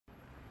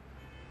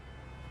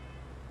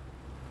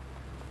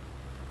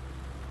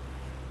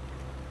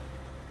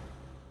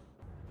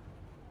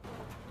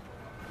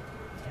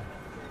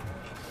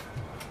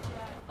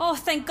Oh,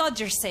 thank God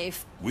you're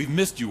safe. We've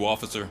missed you,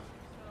 officer.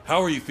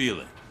 How are you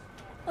feeling?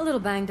 A little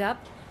banged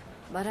up,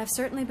 but I've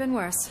certainly been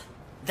worse.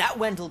 That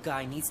Wendell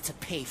guy needs to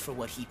pay for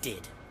what he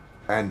did.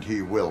 And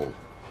he will.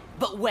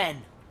 But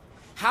when?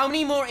 How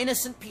many more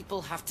innocent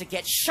people have to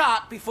get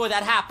shot before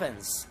that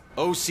happens?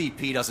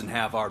 OCP doesn't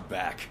have our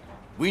back.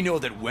 We know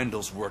that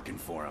Wendell's working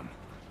for him.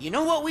 You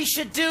know what we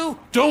should do?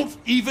 Don't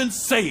even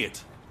say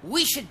it!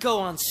 We should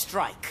go on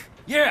strike.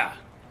 Yeah!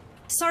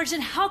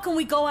 Sergeant, how can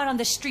we go out on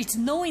the streets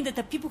knowing that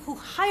the people who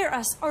hire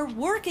us are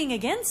working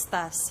against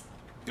us?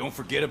 Don't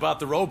forget about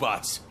the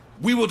robots.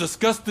 We will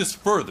discuss this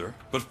further,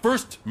 but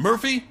first,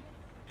 Murphy,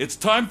 it's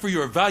time for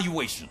your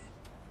evaluation.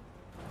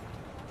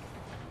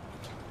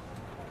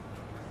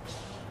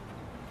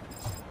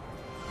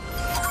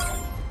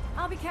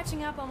 I'll be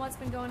catching up on what's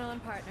been going on,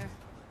 partner.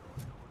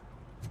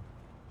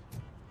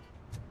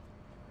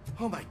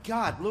 Oh my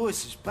God,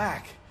 Lewis is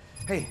back.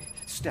 Hey,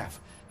 Steph,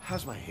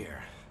 how's my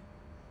hair?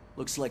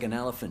 Looks like an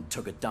elephant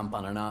took a dump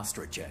on an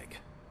ostrich egg.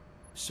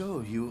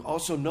 So, you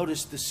also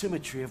noticed the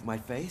symmetry of my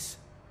face?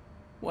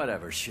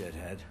 Whatever,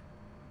 shithead.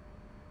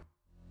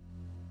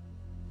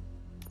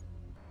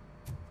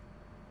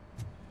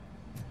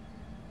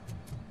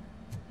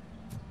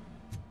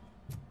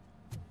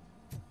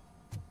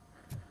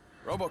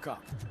 RoboCop,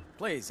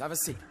 please, have a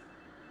seat.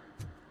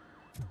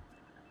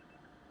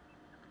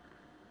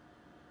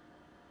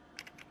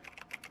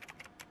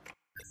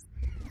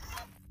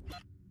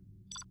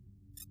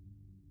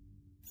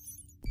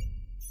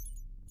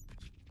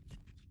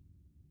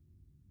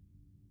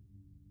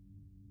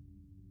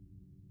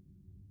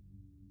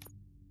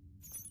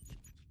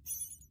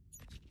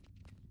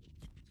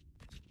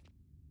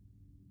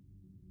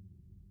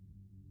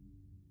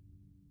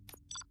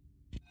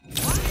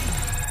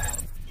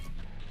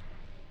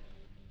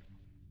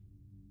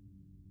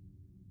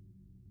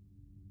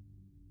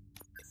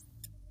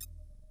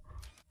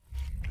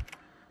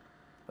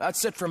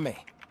 That's it from me.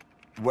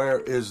 Where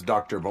is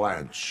Dr.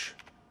 Blanche?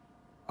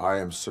 I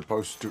am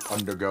supposed to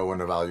undergo an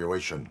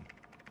evaluation.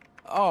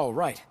 Oh,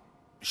 right.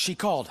 She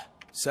called.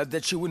 Said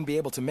that she wouldn't be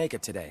able to make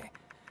it today.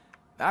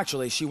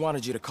 Actually, she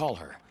wanted you to call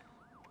her.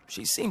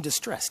 She seemed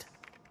distressed.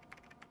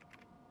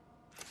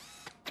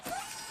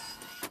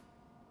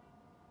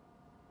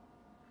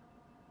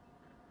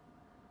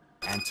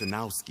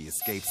 Antonowski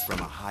escapes from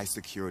a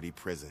high-security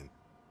prison.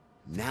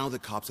 Now the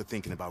cops are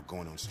thinking about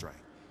going on strike.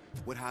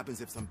 What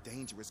happens if some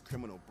dangerous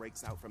criminal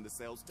breaks out from the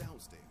cells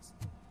downstairs?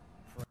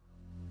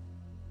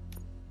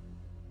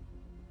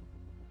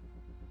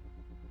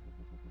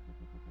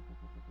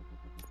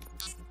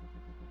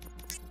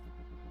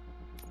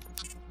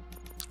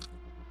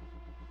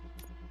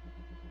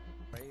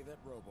 Pray that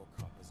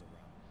RoboCop is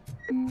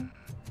around.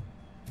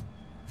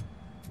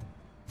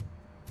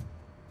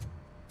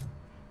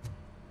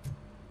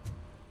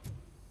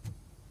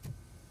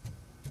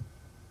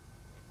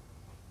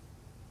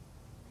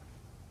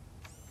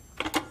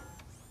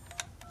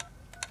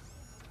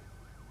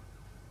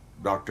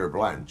 Dr.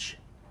 Blanche.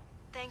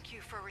 Thank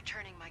you for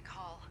returning my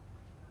call.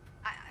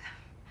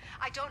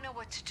 I don't know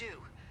what to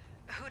do,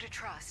 who to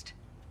trust.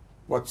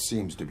 What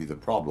seems to be the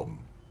problem?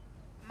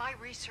 My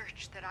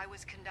research that I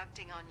was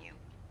conducting on you,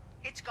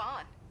 it's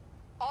gone.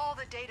 All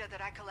the data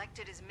that I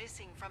collected is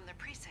missing from the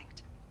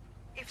precinct.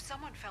 If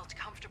someone felt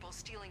comfortable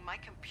stealing my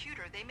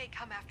computer, they may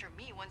come after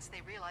me once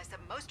they realize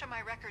that most of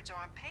my records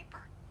are on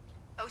paper.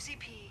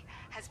 OCP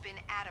has been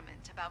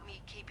adamant about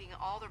me keeping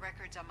all the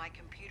records on my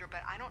computer,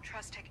 but I don't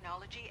trust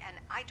technology and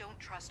I don't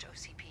trust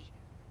OCP.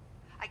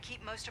 I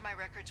keep most of my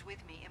records with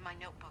me in my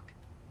notebook.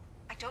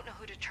 I don't know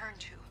who to turn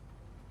to,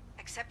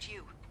 except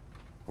you.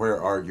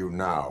 Where are you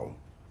now?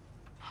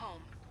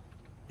 Home.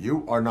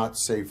 You are not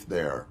safe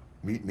there.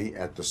 Meet me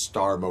at the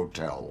Star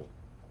Motel.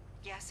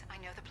 Yes, I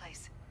know the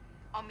place.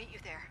 I'll meet you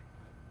there.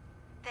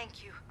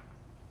 Thank you.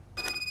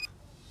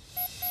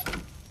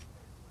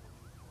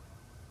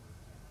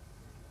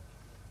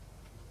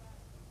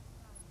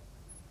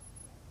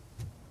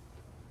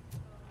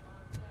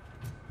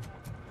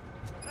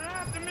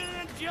 I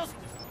demand justice.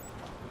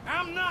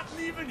 I'm not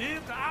leaving here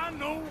till I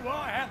know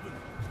what happened.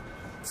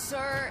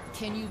 Sir,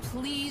 can you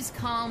please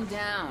calm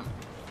down?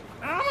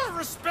 I'm a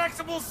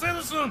respectable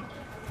citizen.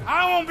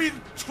 I won't be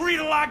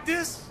treated like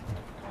this.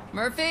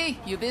 Murphy,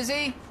 you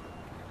busy?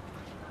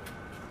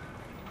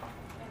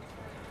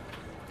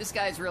 This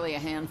guy's really a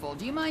handful.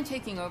 Do you mind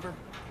taking over?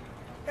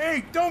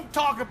 Hey, don't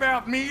talk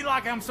about me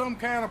like I'm some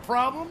kind of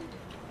problem.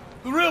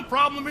 The real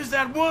problem is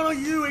that one of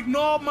you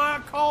ignored my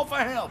call for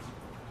help.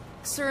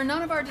 Sir,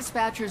 none of our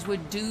dispatchers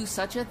would do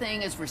such a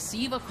thing as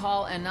receive a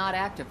call and not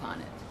act upon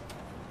it.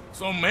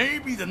 So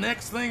maybe the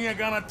next thing you're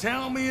gonna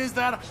tell me is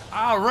that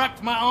I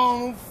wrecked my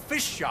own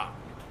fish shop.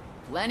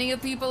 Plenty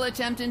of people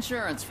attempt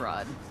insurance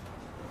fraud.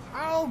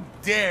 How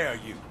dare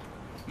you?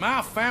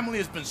 My family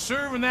has been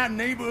serving that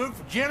neighborhood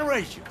for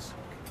generations.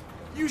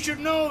 You should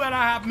know that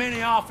I have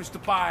many offers to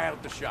buy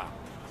out the shop.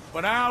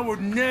 But I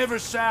would never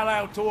sell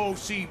out to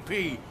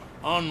OCP,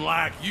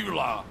 unlike you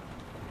lot.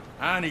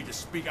 I need to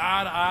speak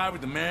eye to eye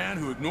with the man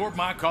who ignored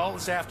my call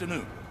this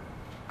afternoon.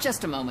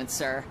 Just a moment,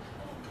 sir.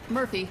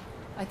 Murphy,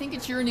 I think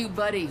it's your new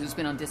buddy who's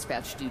been on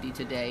dispatch duty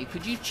today.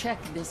 Could you check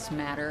this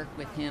matter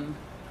with him?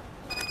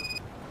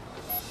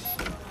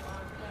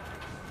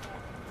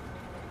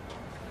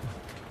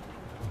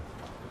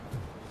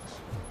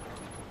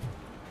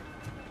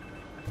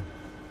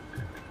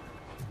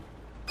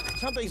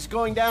 Something's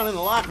going down in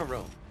the locker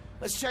room.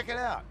 Let's check it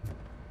out.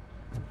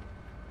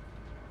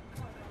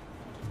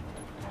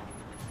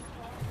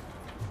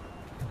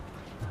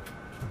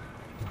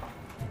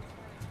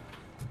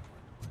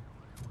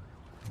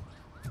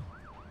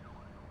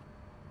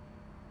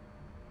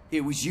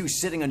 It was you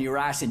sitting on your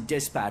ass in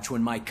dispatch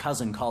when my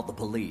cousin called the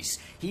police.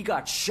 He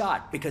got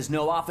shot because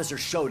no officer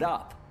showed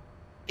up.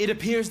 It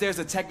appears there's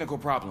a technical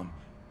problem.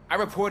 I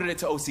reported it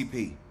to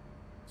OCP.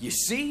 You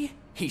see?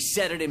 He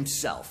said it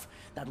himself.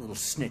 That little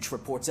snitch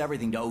reports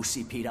everything to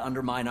OCP to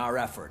undermine our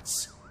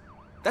efforts.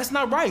 That's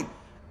not right.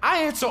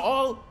 I answer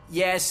all...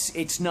 Yes,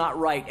 it's not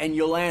right, and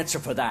you'll answer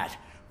for that.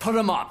 Put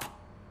him up.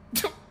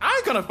 I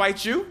ain't gonna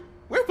fight you.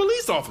 We're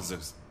police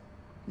officers.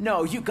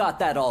 No, you got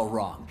that all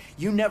wrong.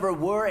 You never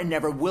were and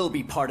never will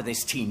be part of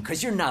this team,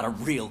 because you're not a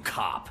real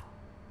cop.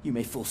 You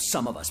may fool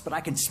some of us, but I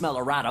can smell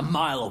a rat a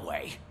mile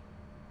away.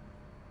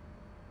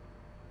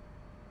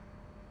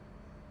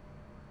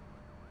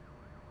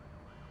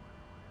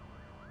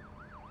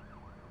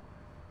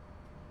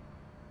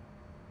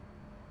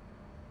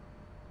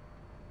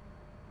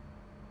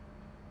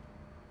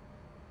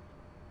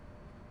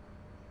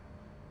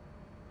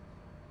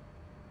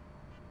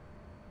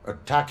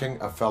 Attacking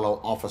a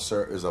fellow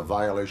officer is a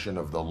violation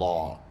of the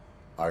law.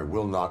 I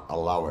will not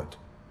allow it.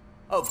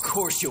 Of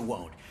course you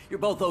won't. You're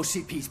both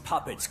OCP's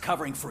puppets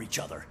covering for each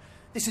other.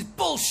 This is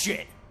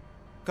bullshit!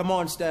 Come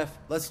on, Steph.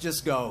 Let's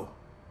just go.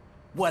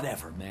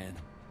 Whatever, man.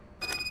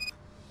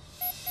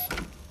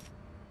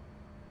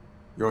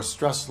 Your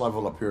stress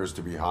level appears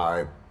to be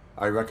high.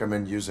 I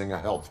recommend using a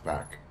health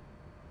pack.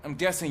 I'm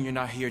guessing you're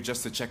not here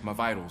just to check my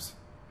vitals.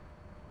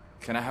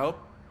 Can I help?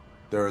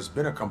 There has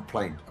been a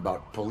complaint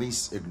about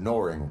police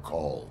ignoring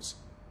calls.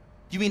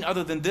 You mean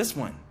other than this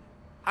one?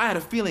 I had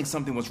a feeling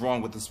something was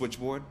wrong with the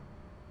switchboard.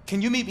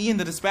 Can you meet me in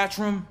the dispatch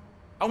room?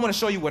 I want to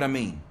show you what I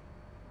mean.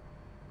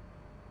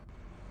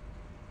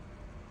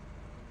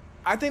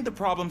 I think the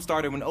problem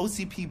started when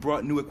OCP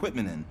brought new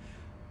equipment in.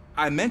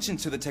 I mentioned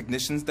to the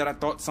technicians that I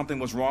thought something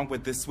was wrong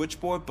with this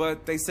switchboard,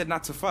 but they said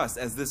not to fuss,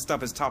 as this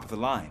stuff is top of the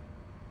line.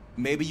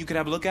 Maybe you could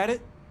have a look at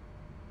it?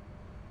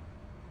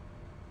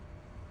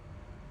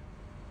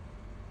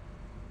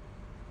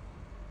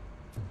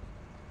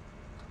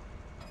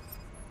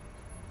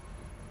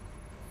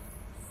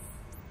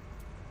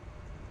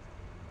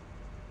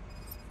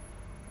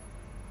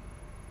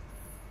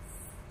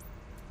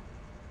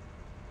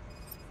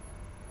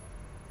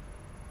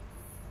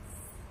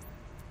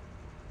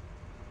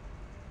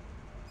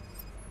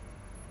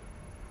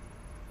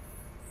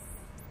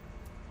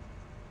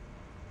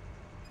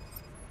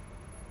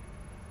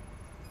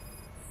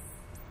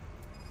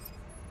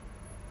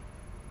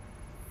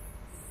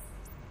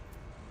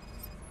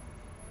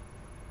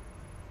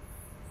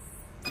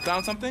 You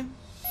found something?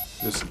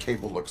 This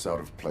cable looks out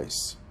of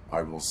place.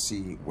 I will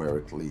see where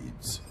it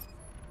leads.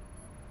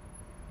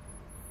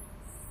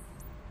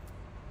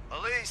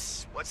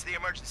 Elise, what's the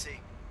emergency?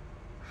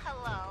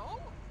 Hello?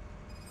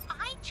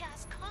 I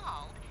just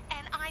called,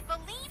 and I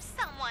believe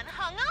someone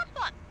hung up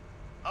on...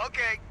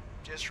 Okay,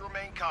 just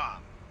remain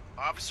calm.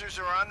 Officers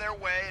are on their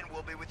way and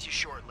we'll be with you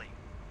shortly.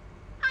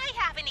 I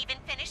haven't even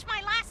finished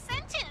my last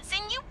sentence,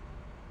 and you...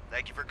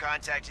 Thank you for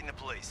contacting the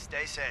police.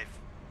 Stay safe.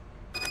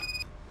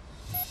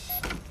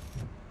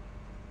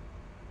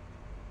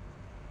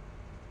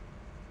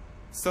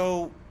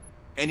 So,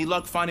 any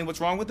luck finding what's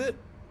wrong with it?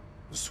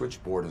 The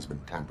switchboard has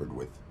been tampered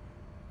with.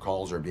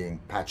 Calls are being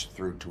patched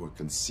through to a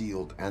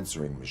concealed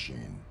answering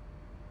machine.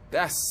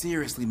 That's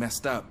seriously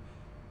messed up.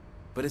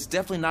 But it's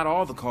definitely not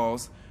all the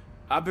calls.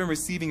 I've been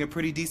receiving a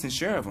pretty decent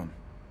share of them.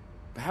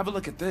 But have a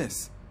look at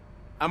this.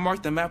 I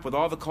marked the map with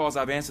all the calls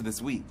I've answered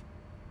this week.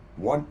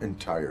 One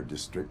entire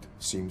district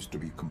seems to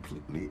be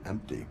completely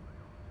empty.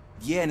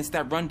 Yeah, and it's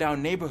that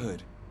rundown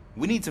neighborhood.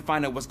 We need to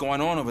find out what's going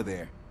on over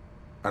there.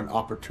 An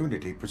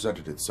opportunity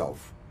presented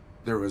itself.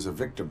 There is a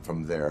victim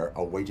from there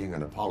awaiting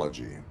an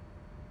apology.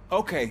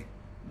 Okay,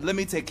 let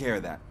me take care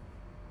of that.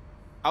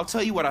 I'll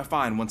tell you what I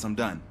find once I'm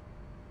done.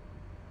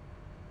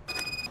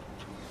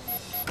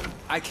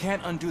 I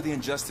can't undo the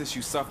injustice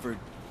you suffered,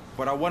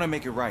 but I want to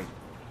make it right.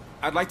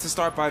 I'd like to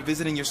start by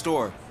visiting your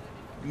store.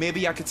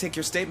 Maybe I could take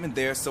your statement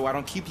there so I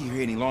don't keep you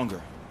here any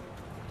longer.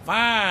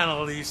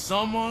 Finally,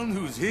 someone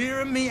who's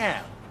hearing me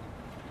out.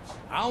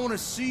 I want to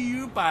see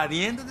you by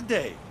the end of the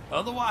day.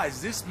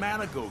 Otherwise, this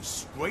matter goes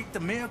straight to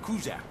Mayor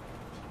Kuzak.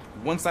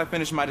 Once I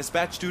finish my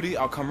dispatch duty,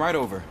 I'll come right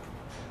over.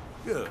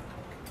 Good.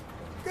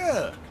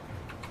 Good.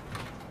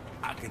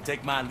 I can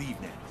take my leave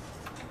now.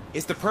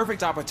 It's the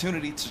perfect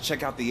opportunity to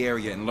check out the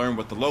area and learn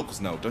what the locals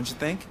know, don't you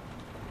think?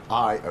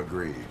 I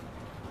agree.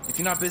 If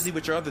you're not busy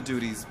with your other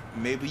duties,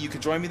 maybe you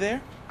could join me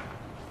there?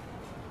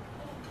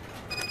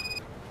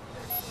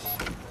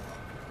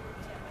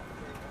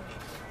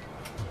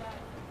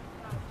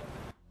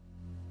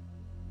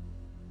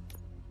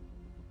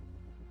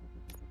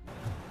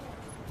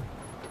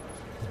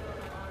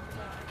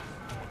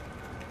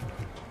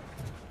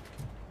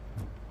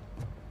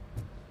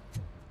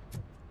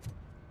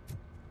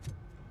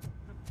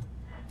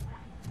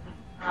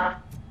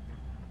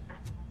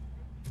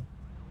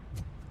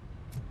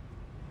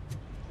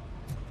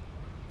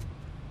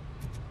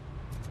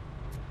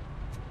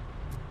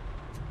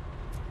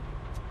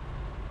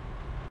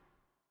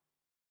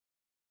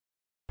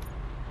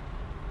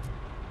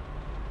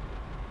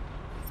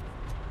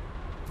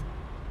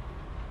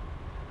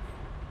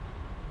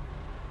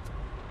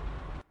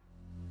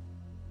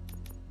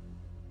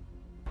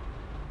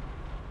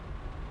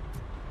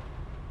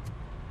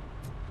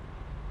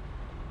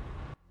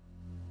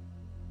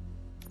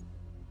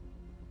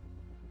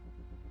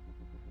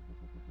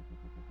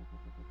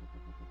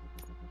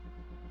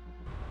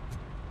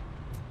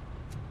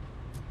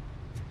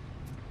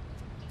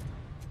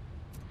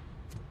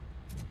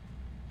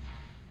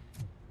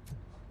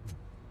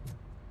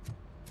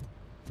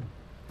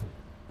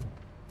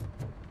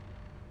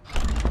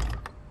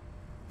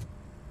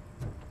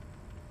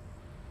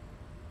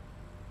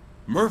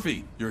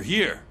 Murphy, you're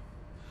here.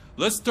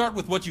 Let's start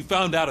with what you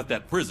found out at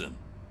that prison.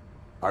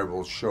 I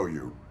will show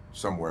you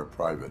somewhere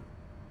private.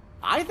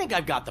 I think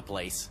I've got the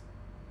place.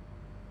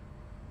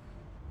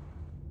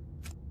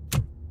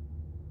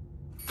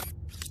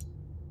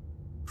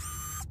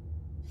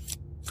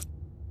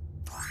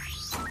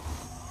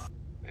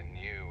 The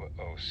new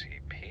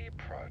OCP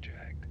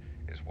project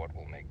is what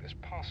will make this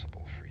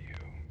possible for you.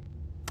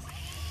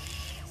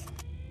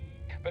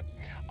 But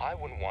I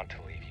wouldn't want to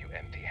leave you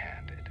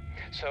empty-handed,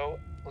 so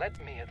let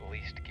me at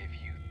least give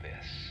you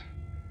this.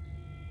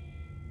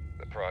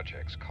 The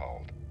project's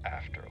called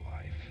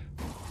Afterlife.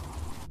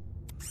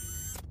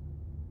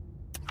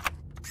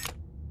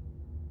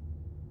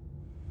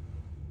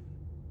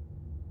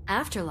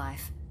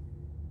 Afterlife?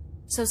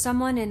 So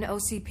someone in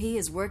OCP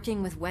is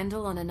working with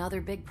Wendell on another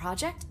big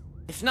project?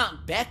 If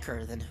not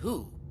Becker, then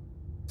who?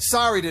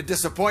 Sorry to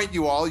disappoint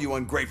you all, you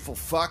ungrateful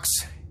fucks.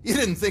 You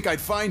didn't think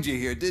I'd find you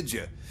here, did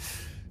you?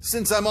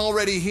 Since I'm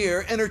already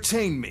here,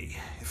 entertain me.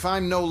 If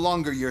I'm no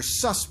longer your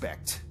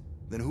suspect,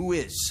 then who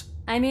is?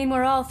 I mean,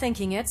 we're all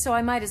thinking it, so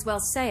I might as well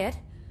say it.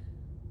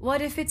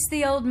 What if it's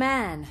the old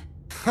man?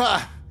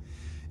 Ha!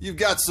 You've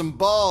got some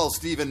balls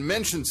to even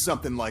mention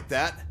something like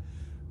that.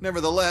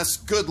 Nevertheless,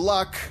 good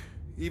luck.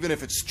 Even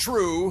if it's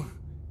true,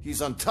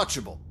 he's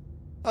untouchable.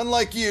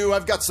 Unlike you,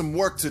 I've got some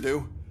work to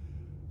do.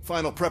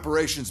 Final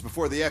preparations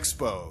before the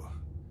expo.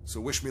 So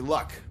wish me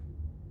luck.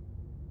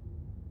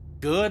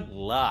 Good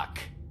luck.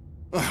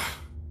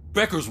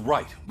 Becker's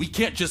right. We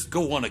can't just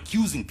go on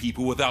accusing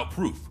people without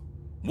proof.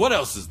 What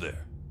else is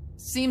there?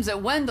 Seems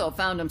that Wendell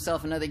found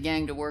himself another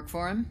gang to work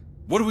for him.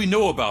 What do we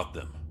know about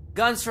them?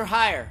 Guns for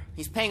hire.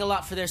 He's paying a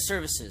lot for their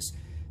services.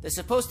 They're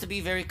supposed to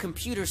be very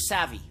computer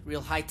savvy,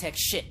 real high-tech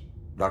shit.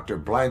 Dr.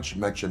 Blanche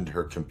mentioned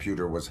her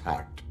computer was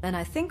hacked. Then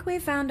I think we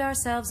found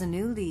ourselves a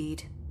new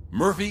lead.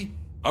 Murphy,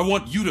 I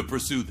want you to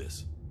pursue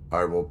this.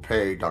 I will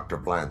pay Dr.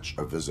 Blanche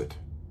a visit.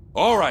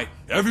 All right,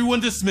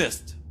 everyone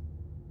dismissed.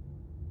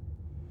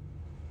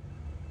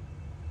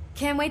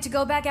 Can't wait to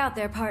go back out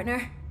there,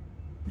 partner.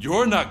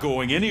 You're not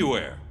going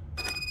anywhere.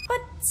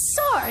 But,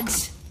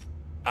 Sarge!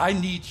 I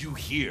need you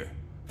here.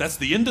 That's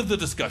the end of the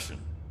discussion.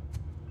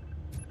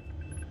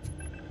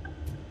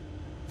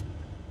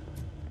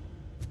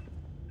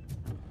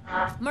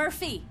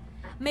 Murphy,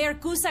 Mayor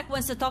Cusack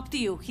wants to talk to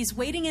you. He's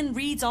waiting in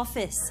Reed's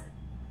office.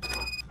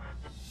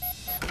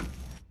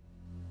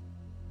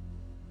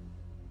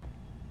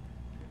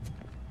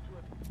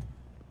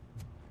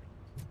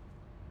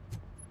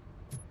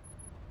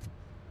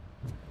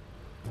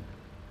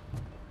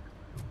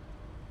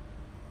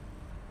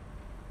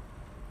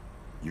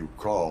 You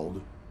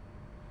called?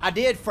 I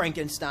did,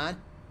 Frankenstein.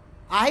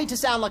 I hate to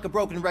sound like a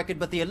broken record,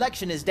 but the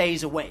election is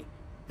days away.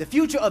 The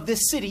future of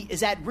this city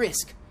is at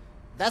risk.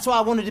 That's why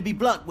I wanted to be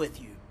blunt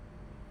with you.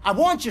 I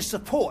want your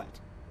support.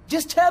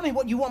 Just tell me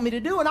what you want me to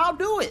do and I'll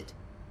do it.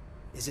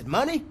 Is it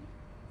money?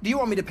 Do you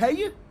want me to pay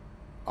you?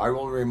 I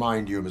will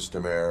remind you,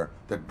 Mr. Mayor,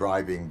 that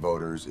bribing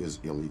voters is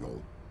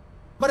illegal.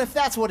 But if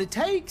that's what it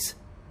takes,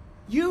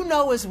 you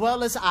know as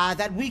well as I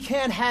that we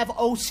can't have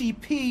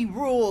OCP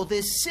rule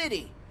this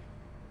city.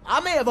 I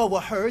may have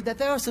overheard that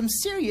there are some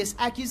serious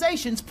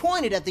accusations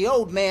pointed at the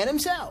old man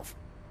himself.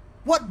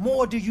 What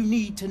more do you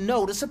need to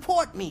know to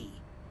support me?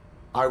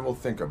 I will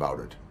think about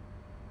it.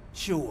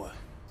 Sure.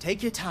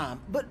 Take your time,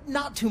 but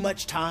not too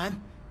much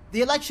time.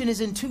 The election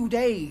is in 2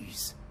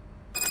 days.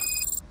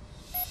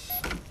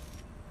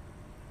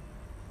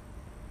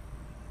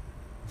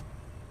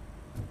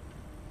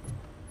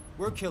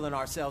 We're killing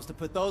ourselves to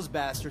put those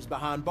bastards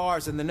behind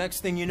bars, and the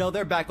next thing you know,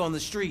 they're back on the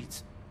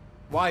streets.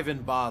 Why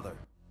even bother?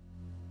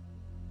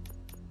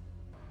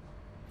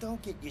 Don't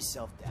get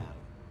yourself down.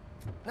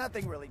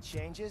 Nothing really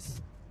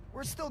changes.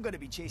 We're still gonna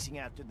be chasing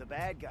after the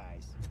bad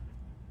guys.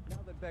 Now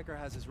that Becker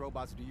has his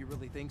robots, do you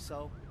really think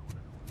so?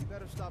 You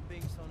better stop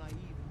being so naive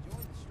and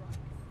join the strike.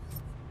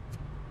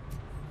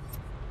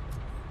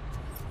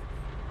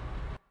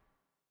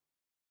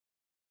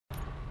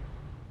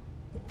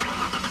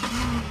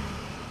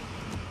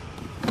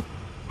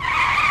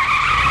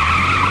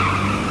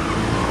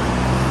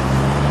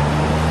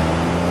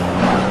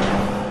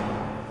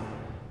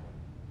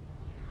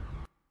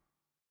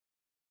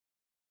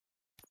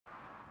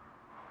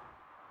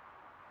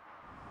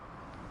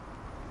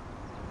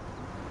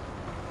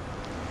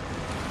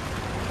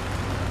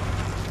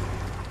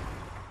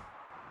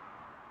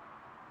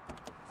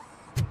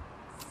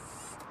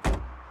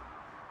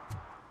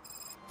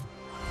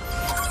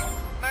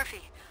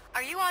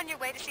 Are you on your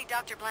way to see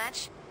Dr.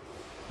 Blanche?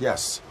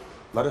 Yes.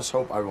 Let us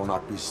hope I will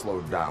not be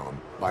slowed down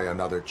by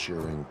another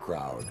cheering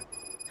crowd.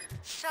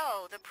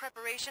 So, the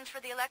preparations for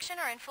the election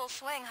are in full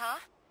swing, huh?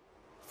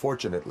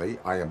 Fortunately,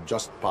 I am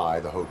just by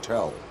the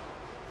hotel.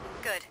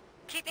 Good.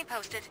 Keep me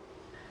posted.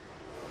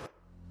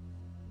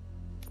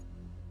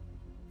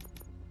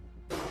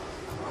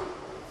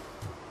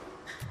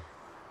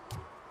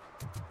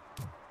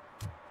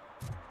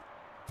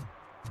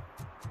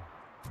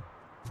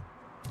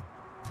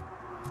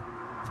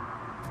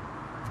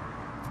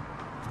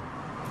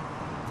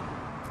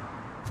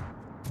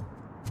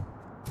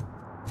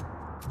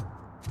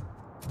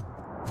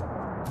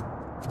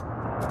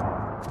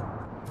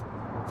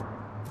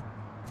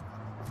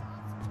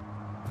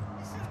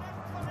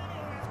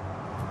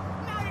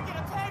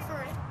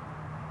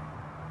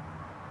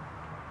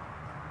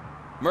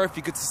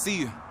 Murphy, good to see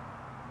you.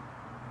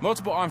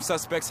 Multiple armed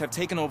suspects have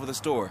taken over the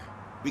store.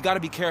 We gotta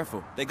be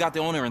careful. They got the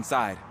owner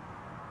inside.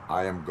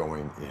 I am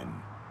going in.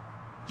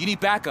 You need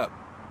backup.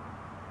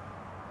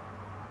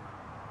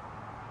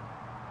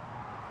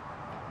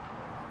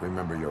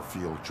 Remember your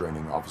field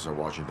training, Officer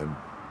Washington.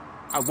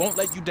 I won't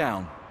let you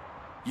down.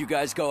 You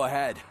guys go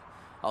ahead.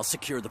 I'll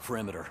secure the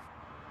perimeter.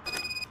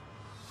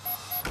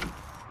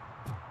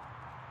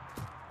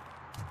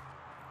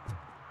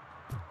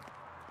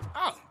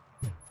 Oh,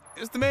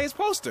 it's the mayor's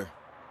poster.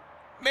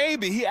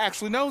 Maybe he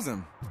actually knows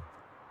him.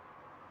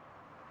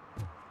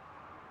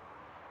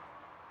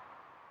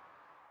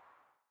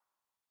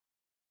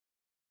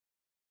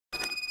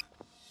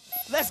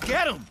 Let's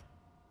get him!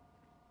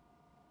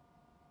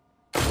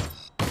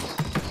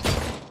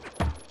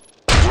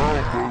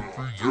 Wow,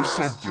 Murphy, you're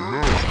something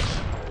else.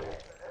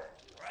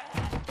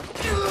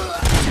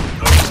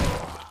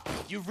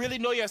 You really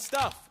know your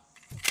stuff.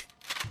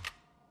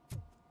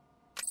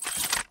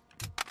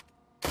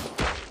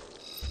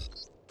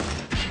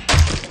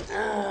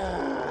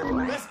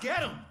 Let's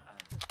get him!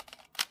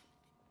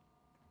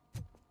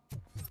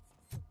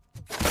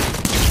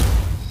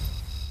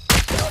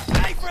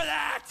 Pay for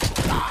that!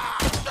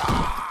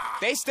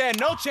 They stand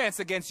no chance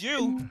against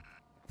you. Him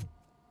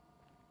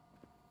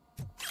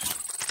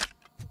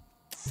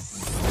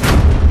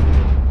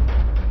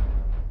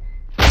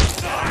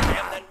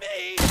than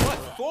me! What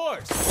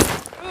force?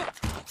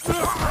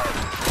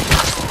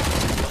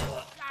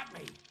 Got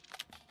me.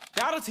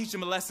 That'll teach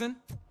him a lesson.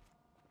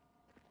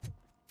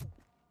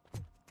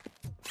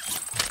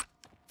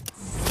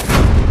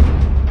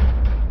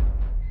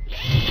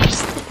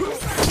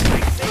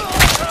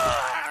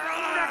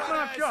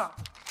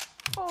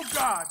 Oh,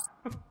 God!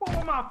 What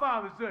will my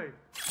father say?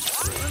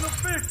 And the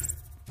fish!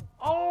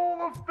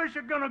 Oh, the fish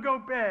are gonna go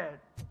bad!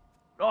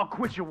 Oh,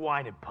 quit your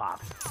whining,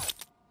 Pops.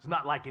 It's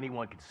not like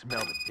anyone can smell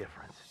the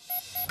difference.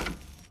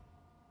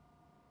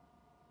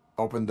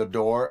 Open the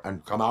door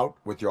and come out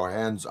with your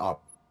hands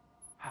up.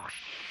 Oh,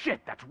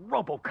 shit, that's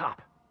RoboCop!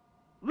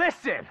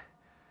 Listen!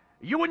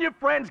 You and your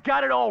friends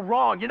got it all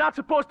wrong. You're not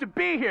supposed to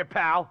be here,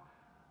 pal.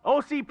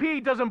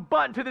 OCP doesn't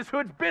butt into this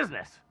hood's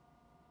business.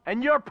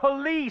 And you're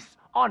police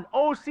on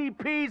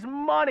OCP's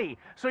money,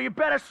 so you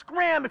better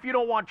scram if you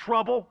don't want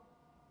trouble.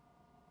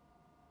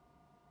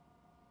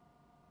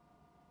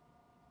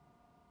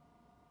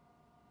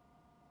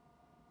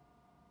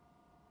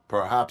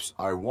 Perhaps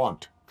I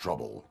want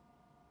trouble.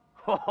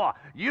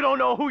 You don't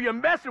know who you're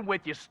messing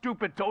with, you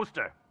stupid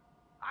toaster.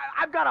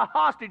 I've got a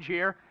hostage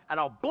here, and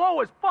I'll blow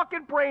his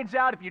fucking brains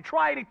out if you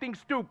try anything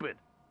stupid.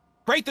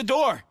 Break the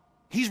door!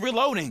 He's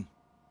reloading.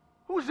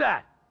 Who's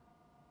that?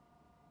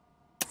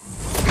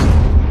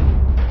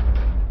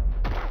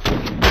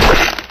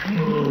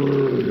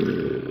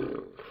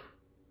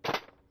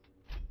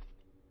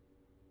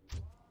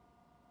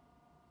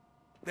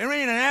 There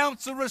ain't an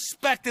ounce of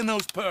respect in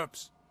those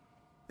perps.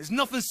 There's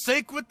nothing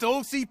sacred to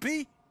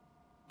OCP.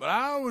 But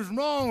I was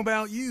wrong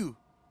about you.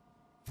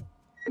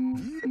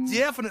 You're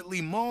definitely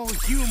more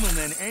human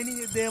than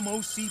any of them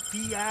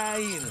OCP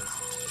hyenas.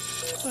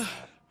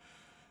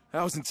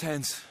 That was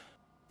intense.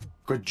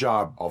 Good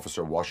job,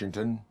 Officer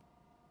Washington.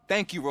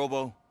 Thank you,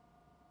 Robo.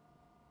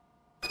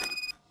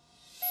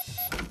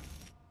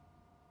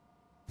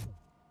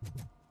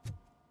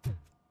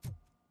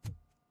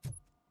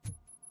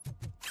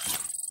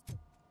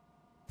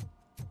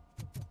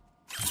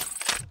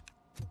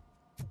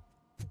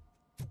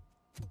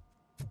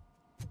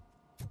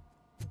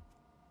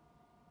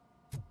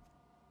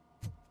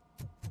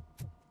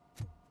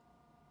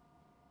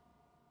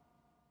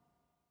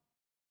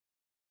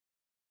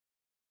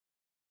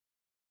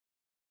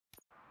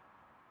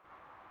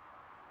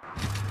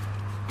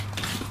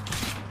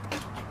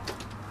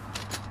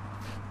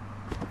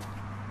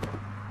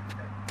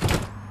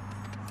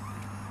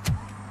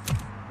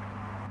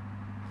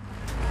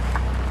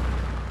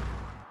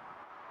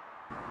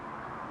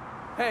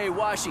 Hey,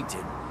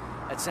 Washington.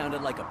 That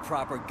sounded like a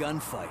proper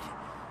gunfight.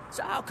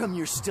 So how come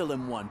you're still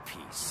in one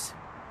piece?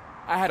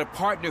 I had a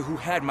partner who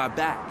had my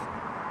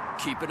back.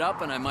 Keep it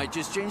up and I might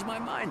just change my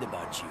mind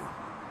about you.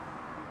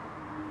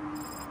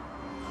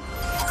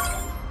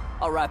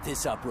 I'll wrap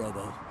this up,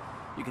 Robo.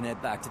 You can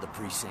head back to the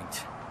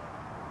precinct.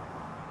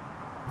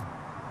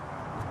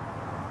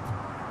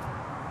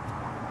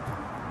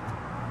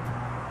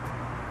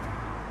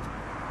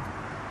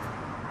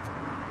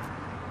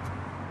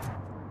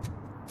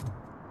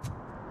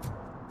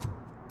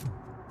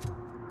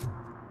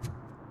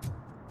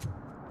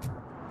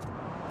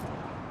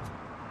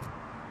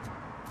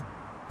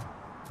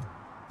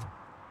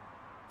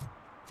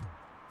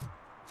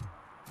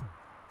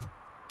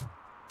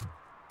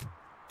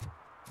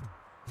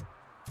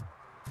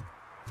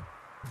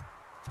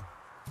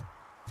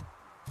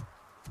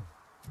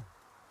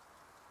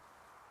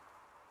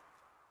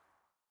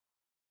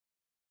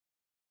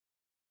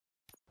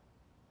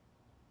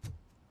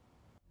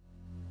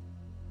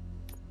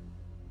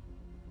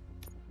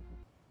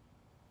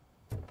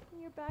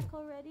 You're back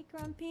already,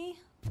 Grumpy?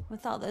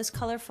 With all those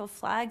colorful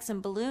flags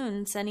and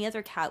balloons, any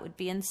other cat would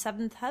be in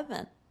seventh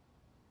heaven.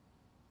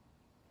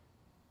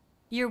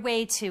 You're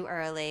way too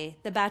early.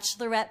 The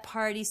bachelorette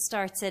party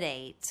starts at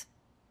 8.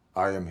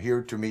 I am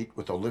here to meet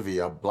with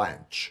Olivia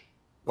Blanche.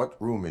 What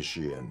room is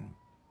she in?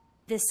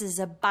 This is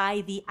a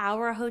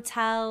by-the-hour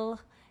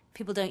hotel.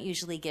 People don't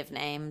usually give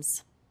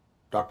names.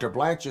 Dr.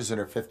 Blanche is in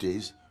her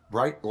 50s,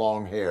 bright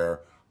long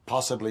hair,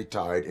 possibly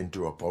tied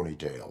into a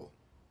ponytail.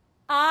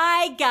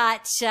 I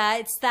gotcha.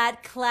 It's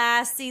that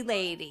classy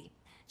lady.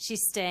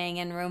 She's staying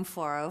in room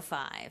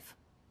 405.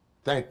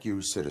 Thank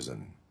you,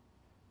 citizen.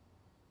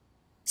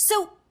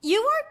 So,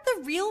 you aren't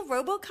the real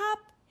RoboCop?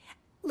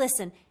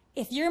 Listen,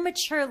 if your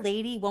mature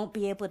lady won't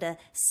be able to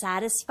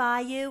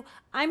satisfy you,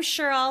 I'm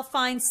sure I'll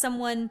find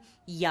someone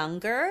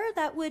younger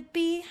that would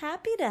be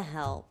happy to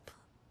help.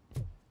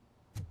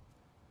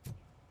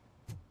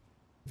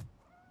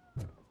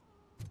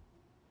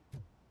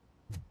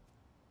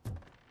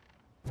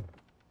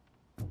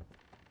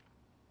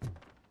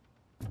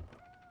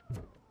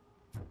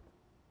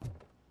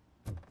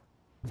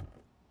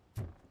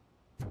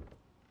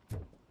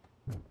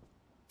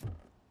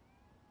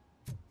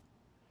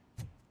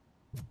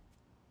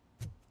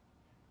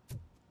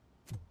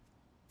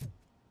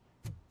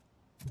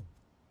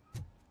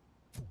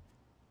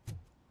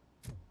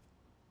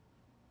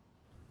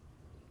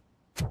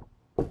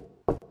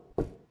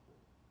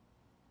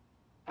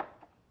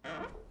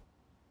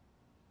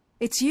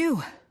 It's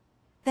you.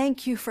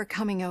 Thank you for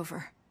coming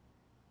over.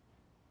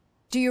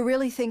 Do you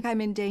really think I'm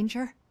in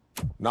danger?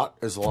 Not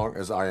as long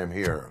as I am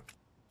here.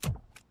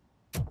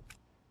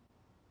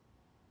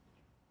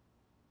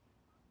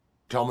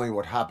 Tell me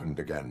what happened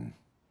again.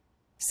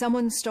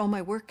 Someone stole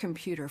my work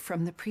computer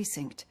from the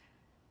precinct.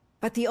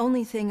 But the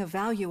only thing of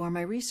value are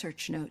my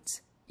research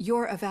notes.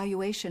 Your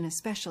evaluation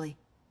especially.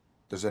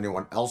 Does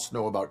anyone else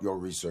know about your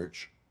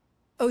research?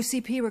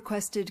 OCP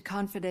requested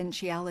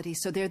confidentiality,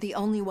 so they're the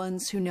only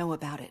ones who know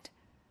about it.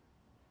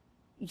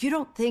 You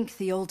don't think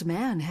the old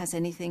man has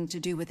anything to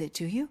do with it,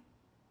 do you?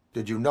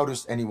 Did you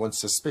notice anyone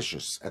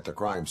suspicious at the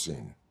crime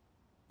scene?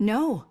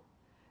 No.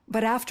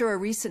 But after a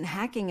recent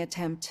hacking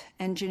attempt,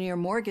 Engineer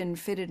Morgan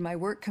fitted my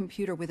work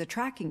computer with a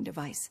tracking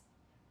device.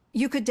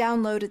 You could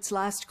download its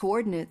last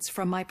coordinates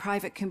from my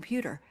private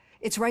computer.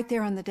 It's right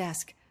there on the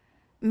desk.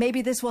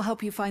 Maybe this will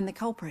help you find the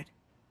culprit.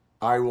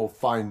 I will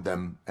find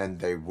them, and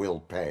they will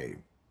pay.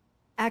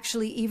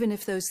 Actually, even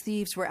if those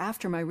thieves were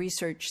after my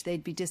research,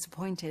 they'd be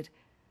disappointed.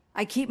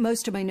 I keep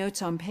most of my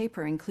notes on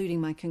paper,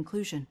 including my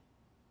conclusion.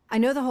 I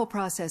know the whole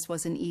process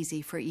wasn't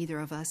easy for either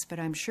of us, but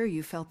I'm sure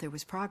you felt there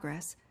was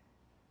progress.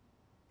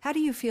 How do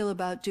you feel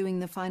about doing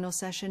the final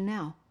session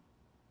now?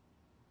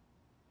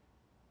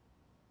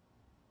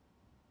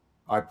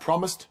 I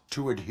promised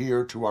to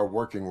adhere to our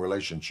working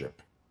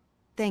relationship.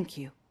 Thank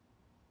you.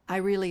 I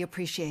really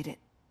appreciate it.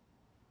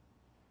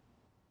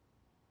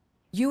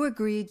 You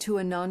agreed to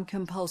a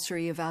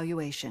non-compulsory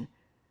evaluation.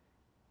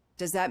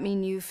 Does that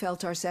mean you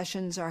felt our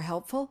sessions are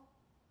helpful?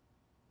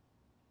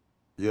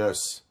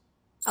 Yes.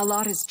 A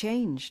lot has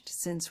changed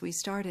since we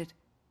started.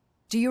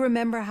 Do you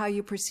remember how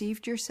you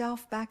perceived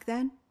yourself back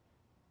then?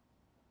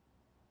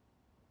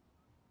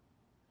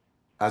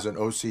 As an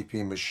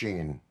OCP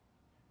machine.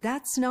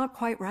 That's not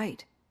quite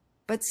right.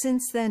 But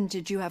since then,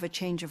 did you have a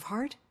change of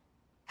heart?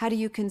 How do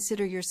you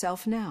consider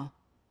yourself now?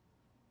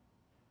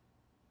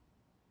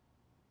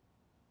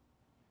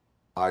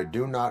 I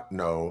do not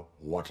know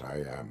what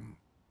I am.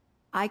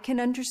 I can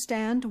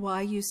understand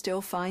why you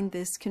still find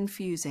this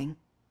confusing.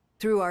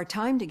 Through our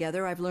time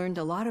together, I've learned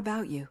a lot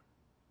about you.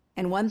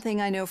 And one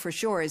thing I know for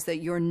sure is that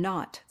you're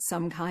not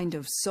some kind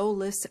of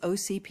soulless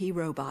OCP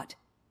robot.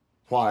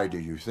 Why do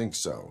you think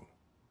so?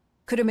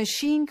 Could a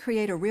machine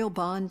create a real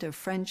bond of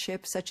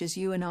friendship such as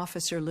you and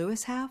Officer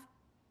Lewis have?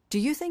 Do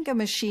you think a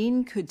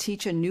machine could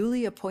teach a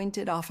newly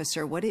appointed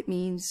officer what it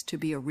means to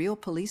be a real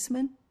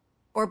policeman?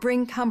 Or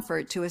bring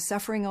comfort to a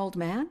suffering old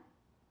man?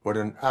 Would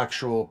an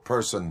actual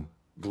person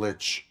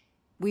glitch?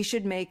 We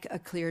should make a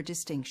clear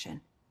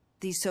distinction.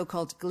 These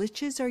so-called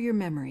glitches are your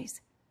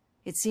memories.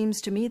 It seems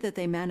to me that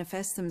they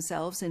manifest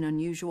themselves in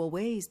unusual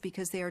ways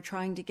because they are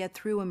trying to get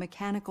through a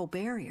mechanical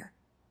barrier.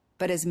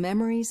 But as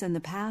memories and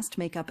the past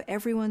make up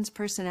everyone's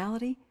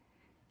personality,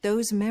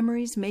 those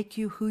memories make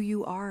you who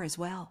you are as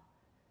well.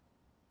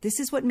 This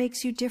is what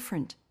makes you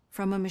different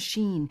from a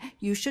machine.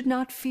 You should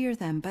not fear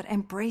them, but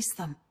embrace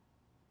them.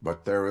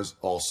 But there is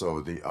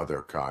also the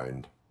other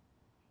kind.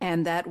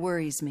 And that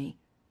worries me.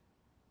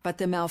 But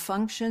the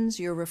malfunctions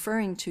you're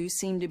referring to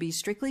seem to be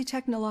strictly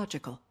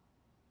technological.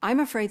 I'm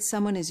afraid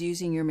someone is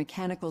using your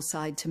mechanical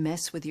side to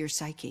mess with your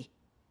psyche.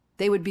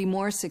 They would be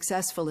more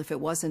successful if it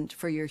wasn't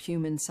for your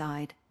human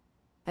side.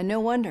 And no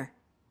wonder.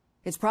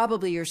 It's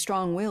probably your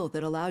strong will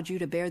that allowed you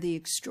to bear the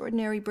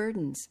extraordinary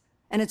burdens.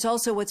 And it's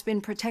also what's been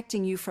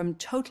protecting you from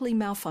totally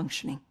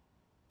malfunctioning.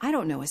 I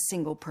don't know a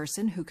single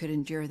person who could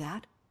endure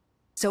that.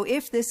 So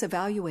if this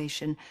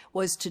evaluation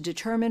was to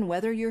determine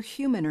whether you're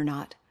human or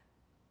not,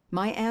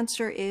 my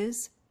answer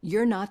is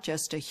you're not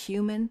just a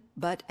human,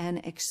 but an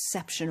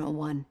exceptional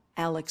one,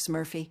 Alex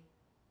Murphy.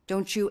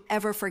 Don't you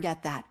ever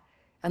forget that,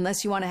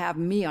 unless you want to have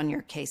me on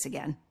your case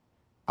again.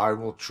 I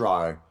will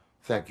try.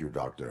 Thank you,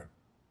 Doctor.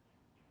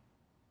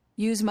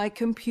 Use my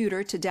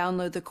computer to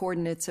download the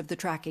coordinates of the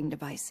tracking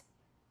device.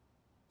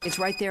 It's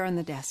right there on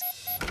the desk.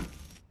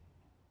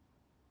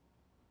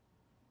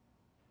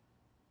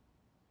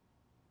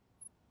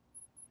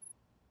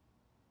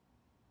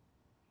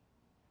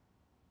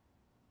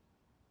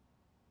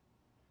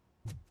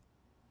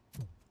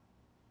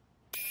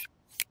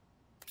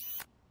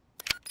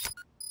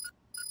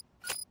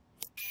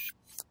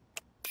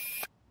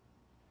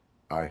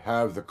 I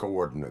have the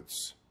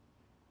coordinates.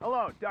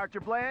 Hello, Dr.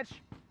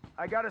 Blanche.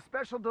 I got a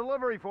special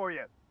delivery for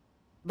you.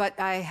 But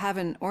I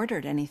haven't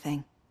ordered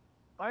anything.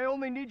 I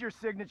only need your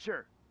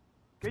signature.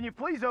 Can you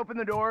please open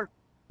the door?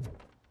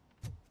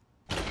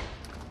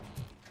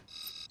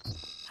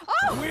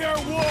 Oh! We are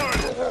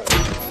warned!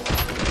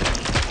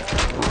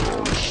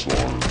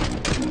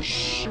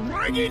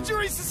 Strike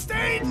injury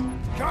sustained!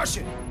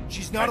 Caution!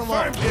 She's not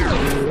alone.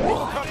 Confirmed.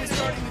 RoboCop is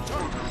starting the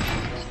target.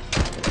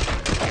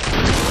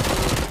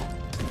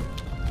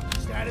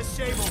 Status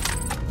stable.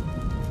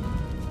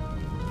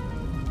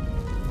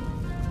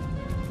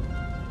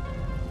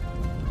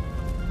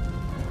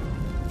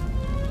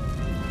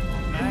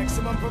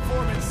 Maximum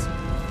performance.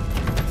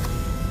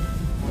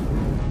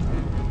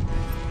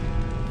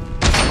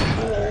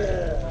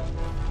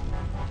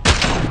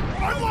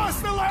 I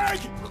lost the leg!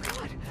 Oh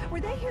God, were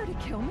they here to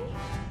kill me?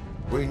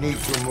 We need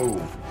to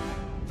move.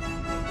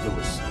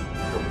 Lewis,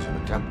 there was an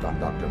attempt on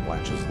Dr.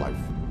 Blanche's life.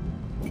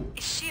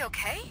 Is she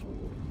okay?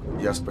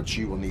 Yes, but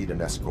she will need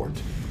an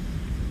escort.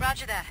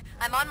 Roger that.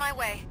 I'm on my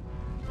way.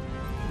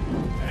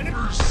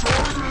 Enemy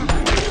sighted!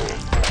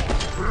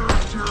 Air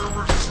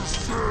damage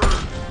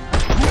sustained!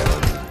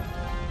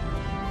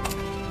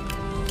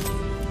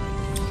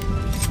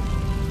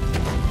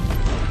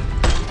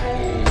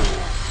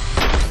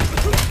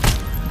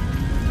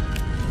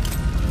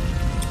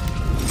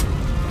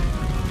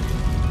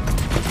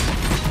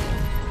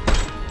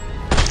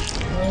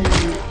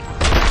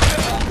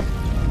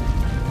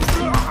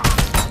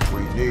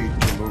 We need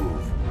to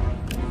move.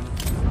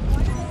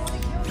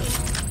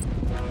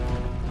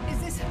 Is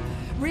this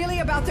really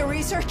about the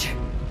research?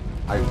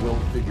 I will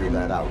figure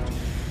that out.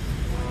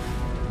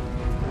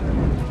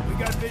 We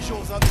got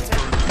visuals on the tape.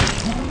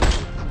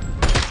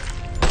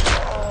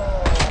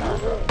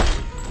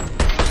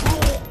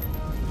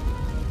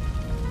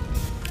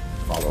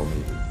 Follow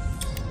me.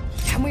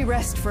 Can we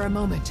rest for a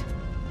moment?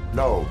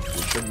 No,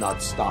 we should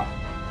not stop.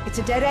 It's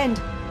a dead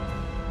end.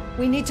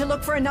 We need to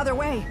look for another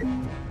way.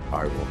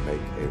 I will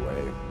make a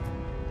way.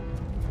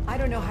 I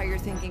don't know how you're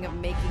thinking of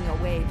making a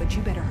way, but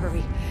you better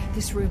hurry.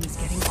 This room is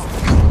getting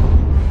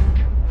awful.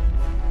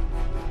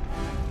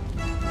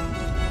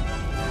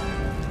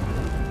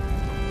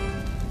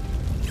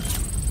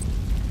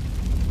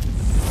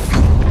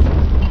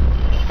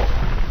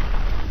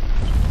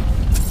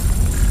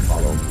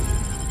 Follow me.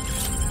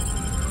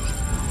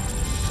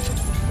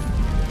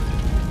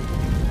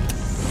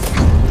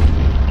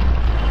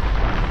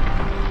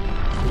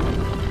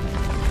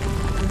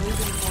 We're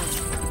moving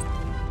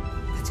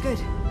forward. That's good.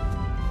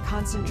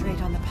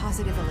 Concentrate on the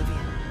positive, Olivia.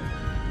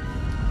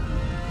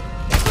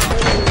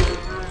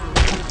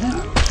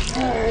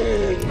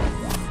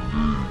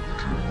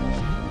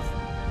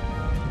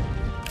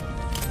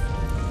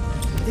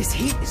 This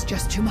heat is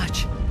just too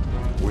much.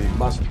 We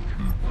must.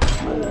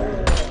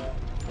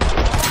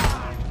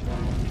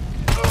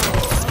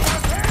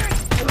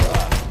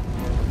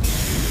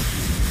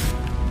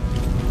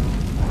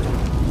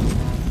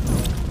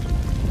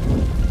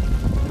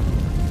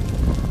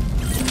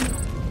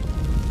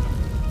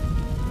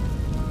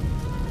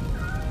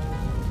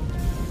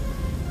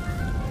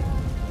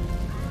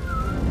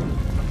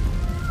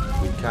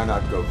 We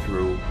cannot go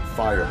through.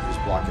 Fire is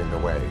blocking the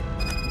way.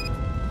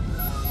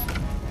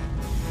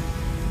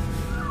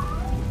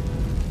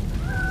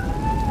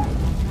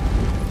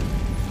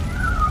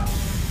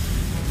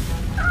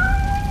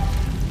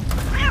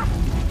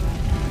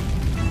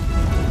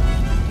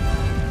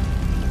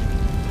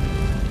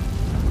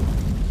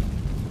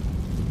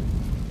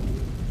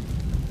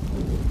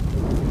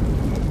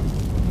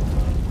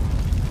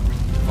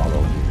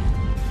 Follow me.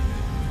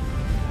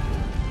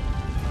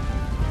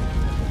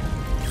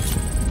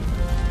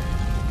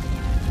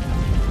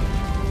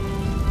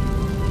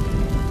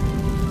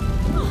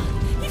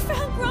 You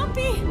found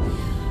Grumpy!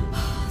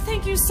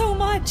 Thank you so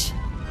much.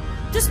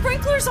 The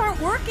sprinklers aren't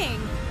working.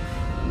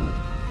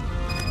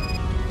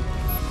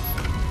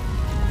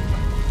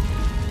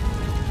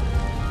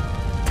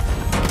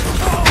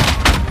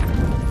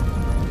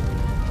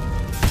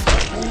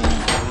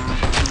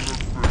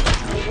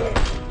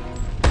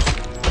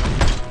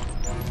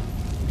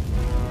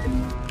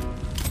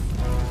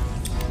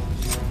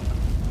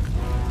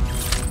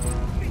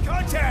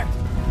 Contact!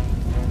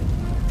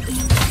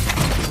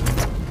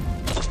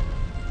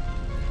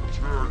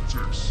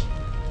 Tactics.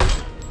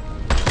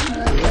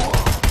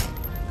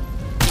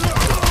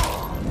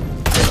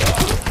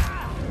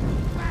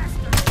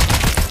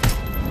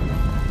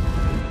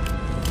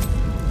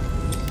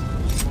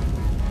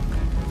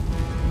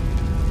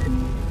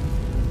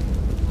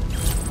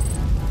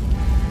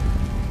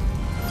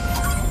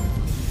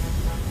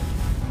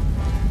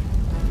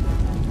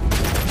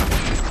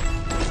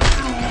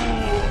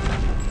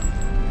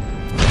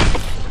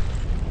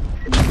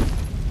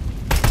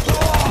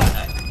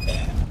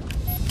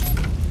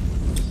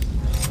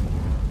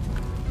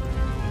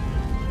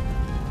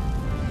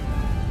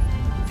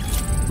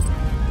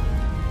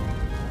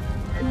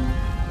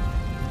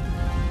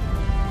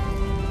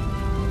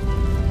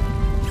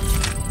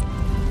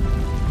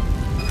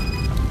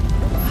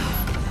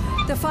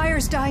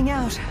 fire's dying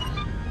out.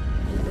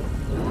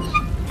 There's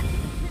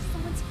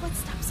someone's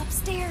footsteps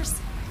upstairs.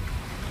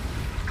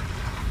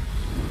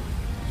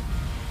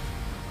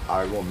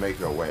 I will make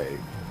a way.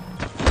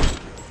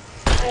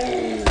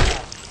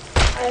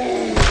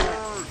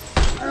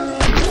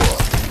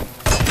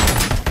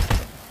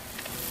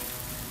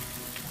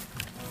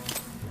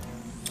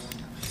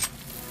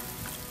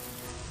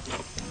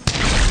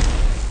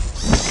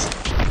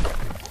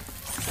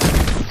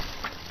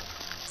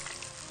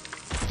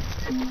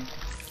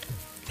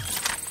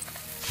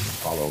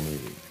 Follow me.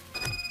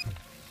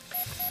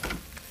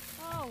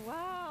 Oh,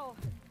 wow.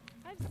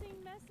 I've seen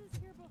messes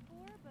here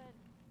before, but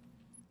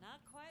not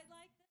quite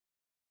like this.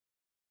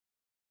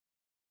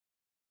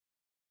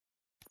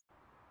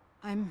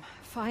 I'm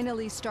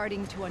finally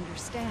starting to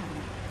understand.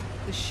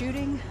 The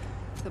shooting,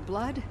 the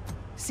blood,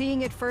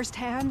 seeing it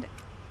firsthand,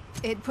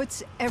 it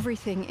puts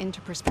everything into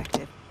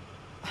perspective.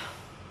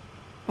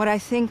 What I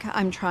think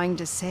I'm trying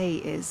to say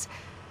is,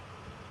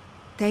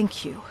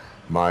 thank you.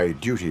 My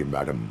duty,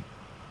 madam.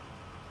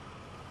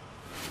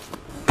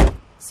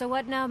 So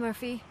what now,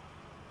 Murphy?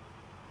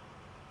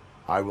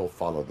 I will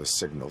follow the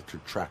signal to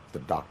track the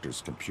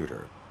doctor's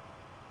computer.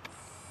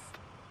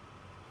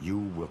 You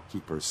will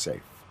keep her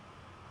safe.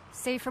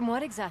 Safe from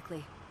what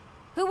exactly?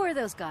 Who were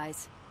those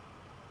guys?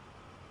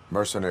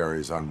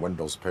 Mercenaries on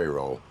Wendell's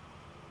payroll.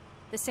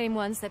 The same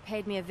ones that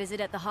paid me a visit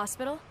at the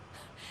hospital?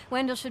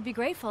 Wendell should be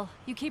grateful.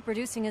 You keep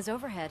reducing his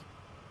overhead.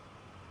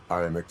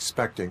 I am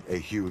expecting a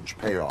huge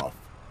payoff.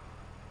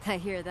 I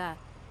hear that.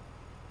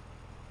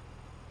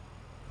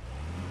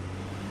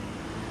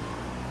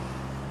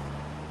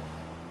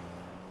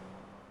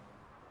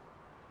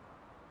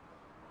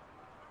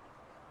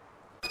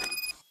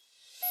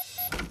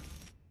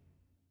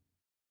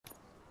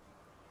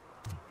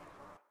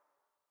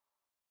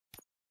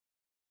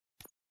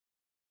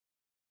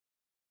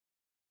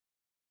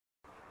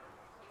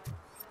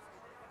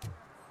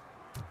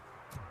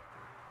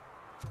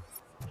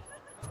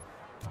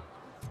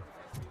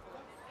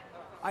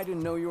 I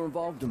didn't know you were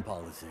involved in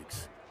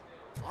politics.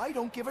 I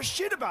don't give a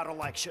shit about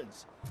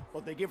elections,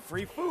 but they give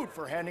free food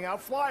for handing out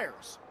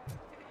flyers.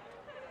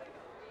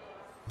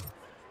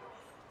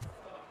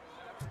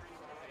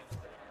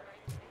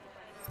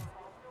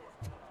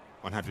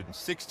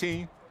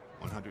 $116,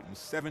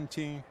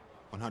 $117,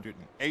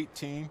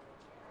 $118.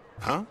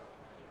 Huh?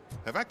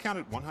 Have I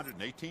counted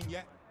 118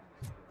 yet?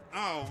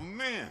 Oh,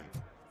 man.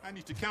 I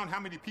need to count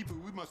how many people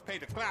we must pay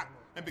to clap,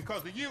 and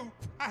because of you,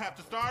 I have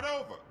to start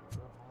over.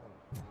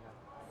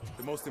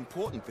 The most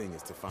important thing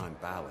is to find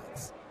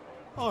balance.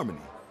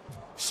 Harmony.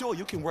 Sure,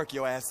 you can work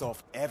your ass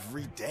off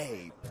every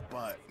day,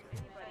 but...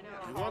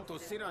 You want to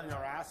sit on your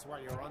ass while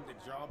you're on the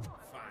job?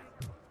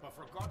 Fine. But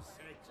for God's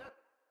sake, just...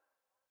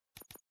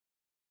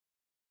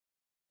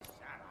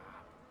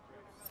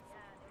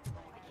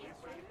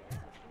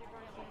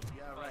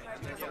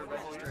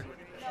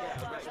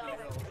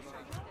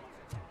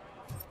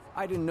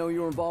 I didn't know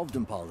you were involved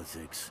in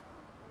politics.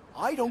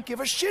 I don't give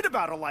a shit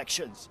about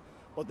elections,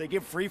 but they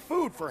give free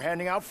food for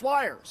handing out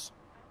flyers.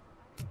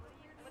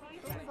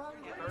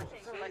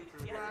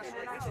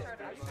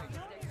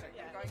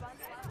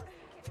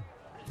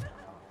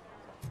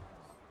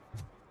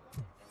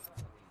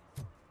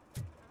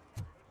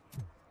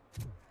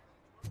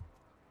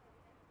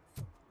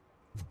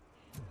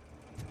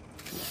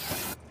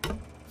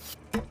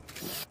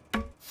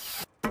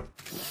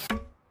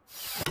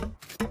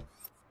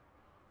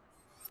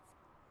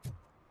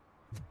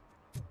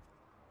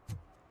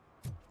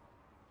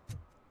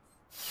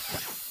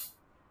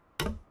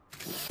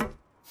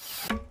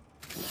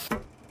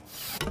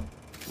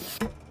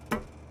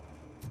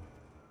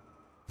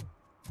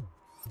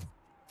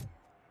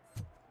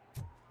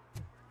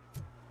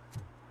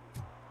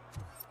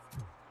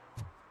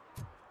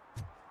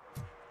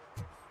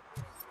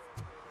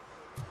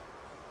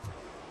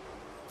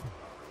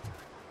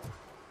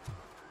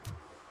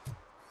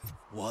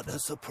 What a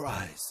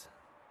surprise.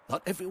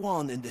 Not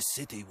everyone in the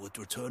city would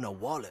return a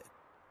wallet.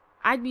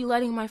 I'd be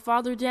letting my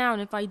father down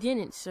if I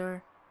didn't,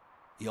 sir.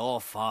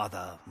 Your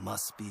father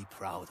must be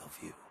proud of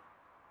you.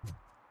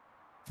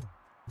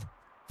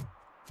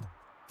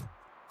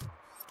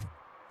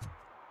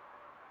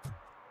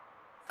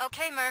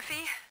 Okay,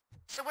 Murphy.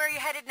 So where are you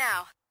headed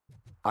now?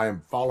 I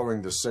am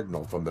following the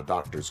signal from the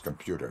doctor's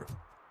computer.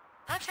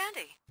 That's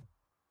handy.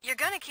 You're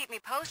gonna keep me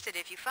posted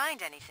if you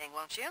find anything,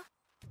 won't you?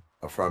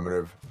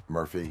 Affirmative.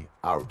 Murphy,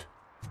 out.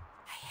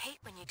 I hate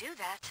when you do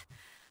that.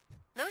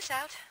 Loose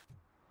out.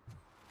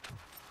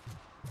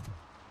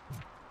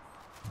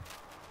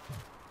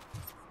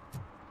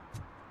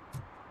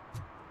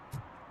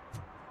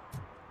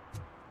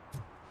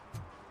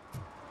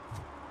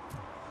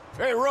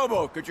 Hey,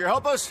 Robo, could you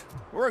help us?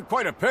 We're in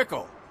quite a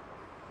pickle.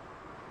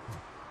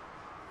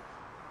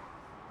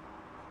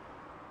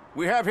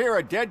 We have here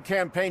a dead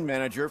campaign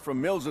manager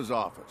from Mills's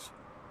office.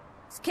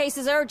 This case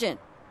is urgent,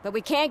 but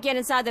we can't get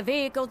inside the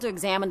vehicle to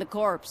examine the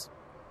corpse.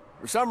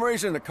 For some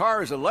reason, the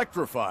car is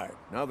electrified.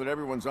 Now that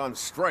everyone's on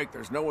strike,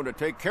 there's no one to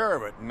take care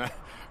of it, and I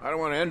don't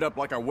want to end up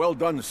like a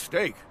well-done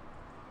steak.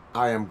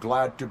 I am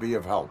glad to be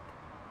of help.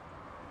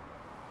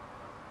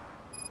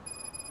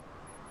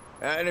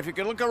 And if you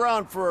can look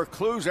around for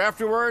clues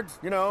afterwards,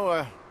 you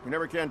know, you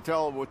never can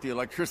tell with the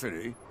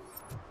electricity.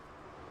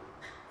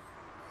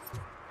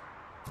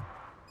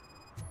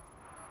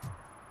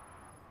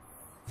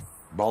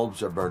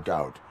 Bulbs are burnt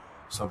out.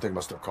 Something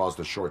must have caused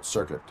a short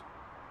circuit.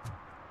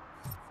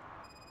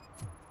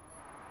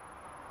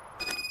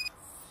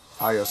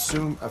 I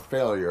assume a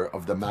failure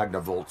of the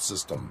Magnavolt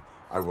system.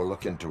 I will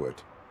look into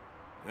it.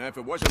 If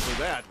it wasn't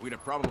for that, we'd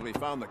have probably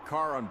found the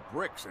car on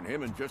bricks and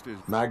him and just his...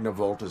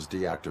 Magnavolt is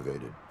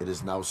deactivated. It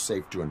is now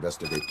safe to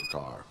investigate the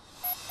car.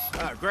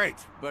 Great.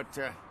 But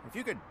if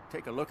you could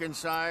take a look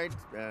inside,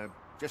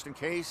 just in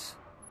case.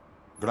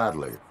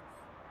 Gladly.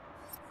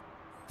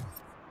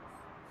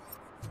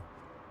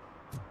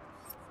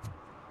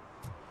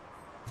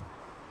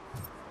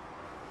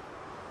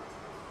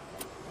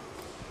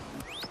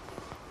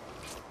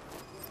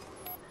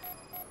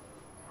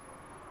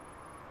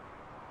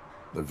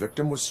 The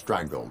victim was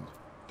strangled.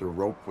 The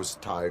rope was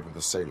tied with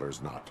a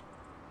sailor's knot.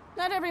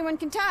 Not everyone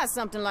can tie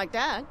something like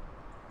that.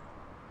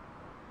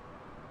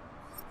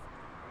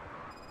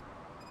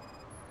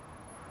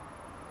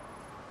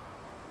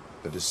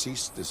 The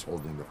deceased is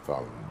holding the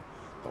phone.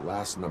 The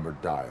last number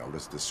dialed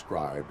is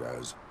described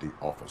as the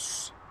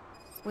office.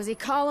 Was he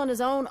calling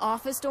his own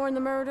office during the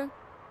murder?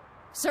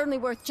 Certainly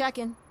worth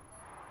checking.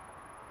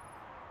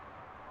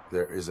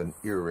 There is an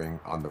earring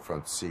on the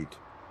front seat.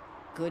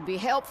 Could be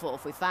helpful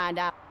if we find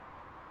out.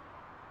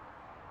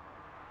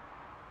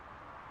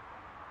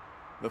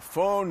 The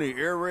phone, the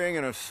earring,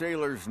 and a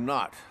sailor's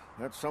knot.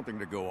 That's something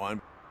to go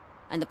on.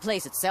 And the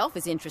place itself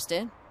is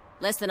interesting.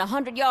 Less than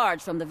 100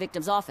 yards from the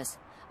victim's office.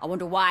 I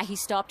wonder why he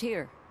stopped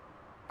here.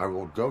 I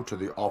will go to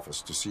the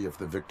office to see if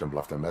the victim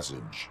left a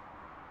message.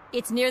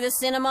 It's near the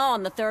cinema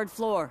on the 3rd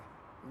floor.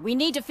 We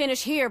need to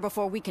finish here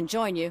before we can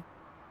join you.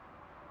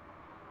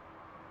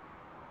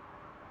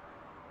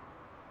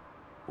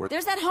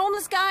 There's that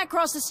homeless guy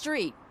across the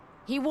street.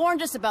 He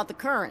warned us about the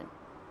current.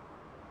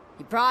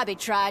 He probably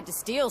tried to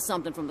steal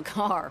something from the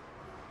car.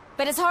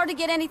 But it's hard to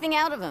get anything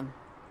out of him.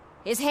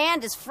 His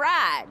hand is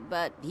fried,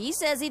 but he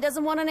says he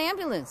doesn't want an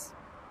ambulance.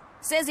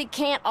 Says he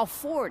can't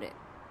afford it.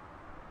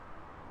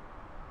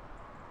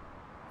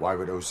 Why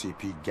would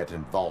OCP get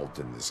involved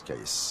in this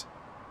case?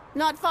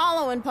 Not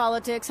following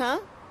politics, huh?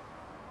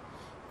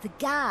 The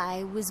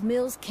guy was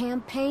Mills'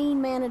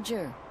 campaign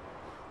manager.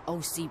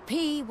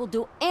 OCP will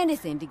do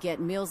anything to get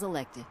Mills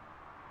elected.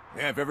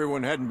 Yeah, if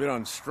everyone hadn't been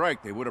on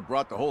strike, they would have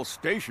brought the whole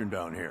station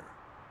down here.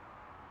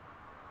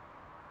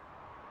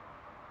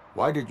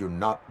 Why did you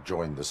not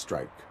join the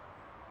strike?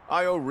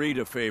 I owe Reed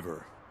a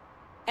favor.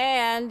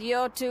 And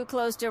you're too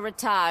close to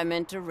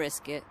retirement to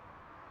risk it.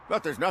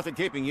 But there's nothing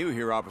keeping you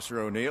here, Officer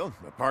O'Neill,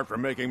 apart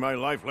from making my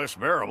life less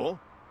bearable.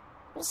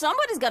 Well,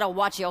 somebody's gotta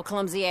watch your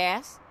clumsy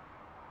ass.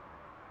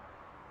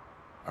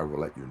 I will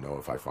let you know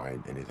if I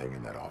find anything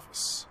in that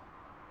office.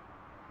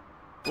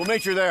 We'll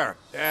meet you there,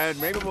 and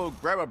maybe we'll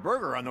grab a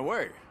burger on the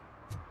way.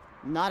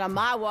 Not on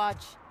my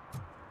watch.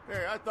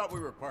 Hey, I thought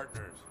we were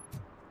partners.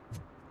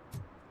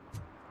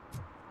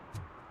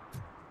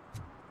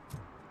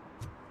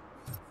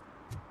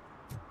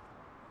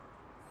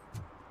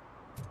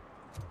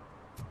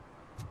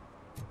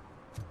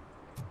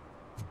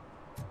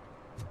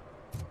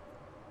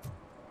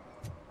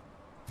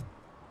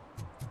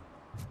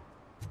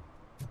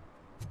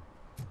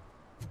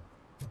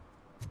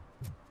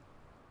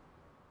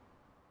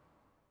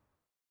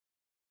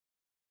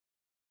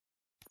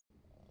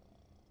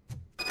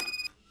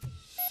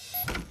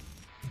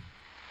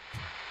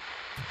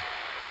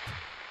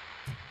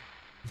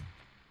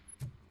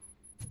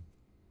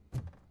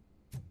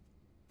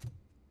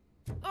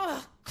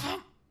 Ugh,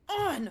 come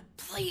on,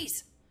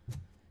 please.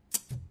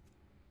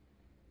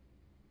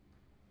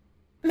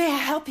 May I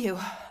help you,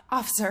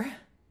 officer?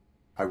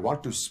 I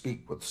want to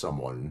speak with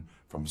someone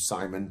from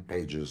Simon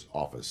Page's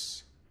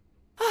office.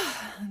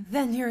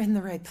 Then you're in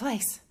the right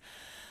place.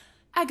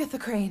 Agatha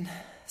Crane,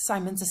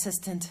 Simon's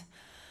assistant.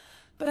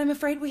 But I'm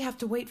afraid we have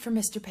to wait for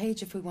Mr.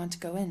 Page if we want to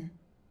go in.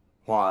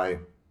 Why?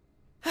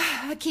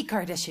 A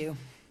keycard issue.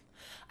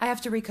 I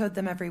have to recode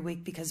them every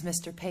week because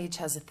Mr. Page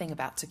has a thing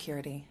about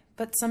security.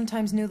 But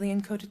sometimes newly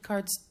encoded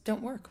cards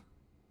don't work.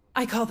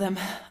 I call them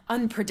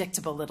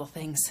unpredictable little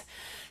things.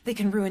 They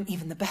can ruin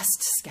even the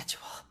best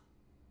schedule.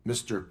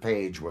 Mr.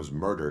 Page was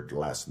murdered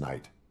last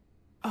night.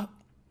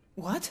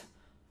 What?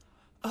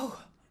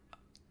 Oh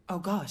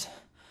God.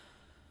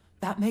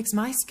 That makes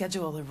my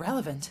schedule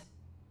irrelevant.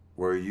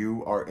 Were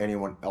you or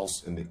anyone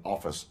else in the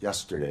office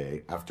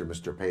yesterday after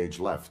Mr. Page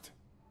left?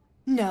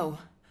 No.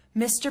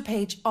 Mr.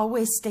 Page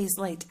always stays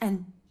late,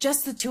 and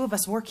just the two of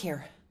us work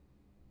here.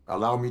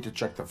 Allow me to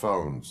check the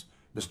phones.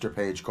 Mr.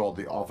 Page called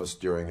the office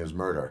during his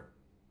murder.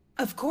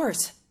 Of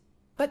course.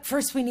 But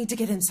first we need to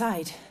get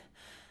inside.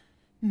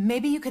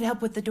 Maybe you could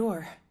help with the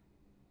door.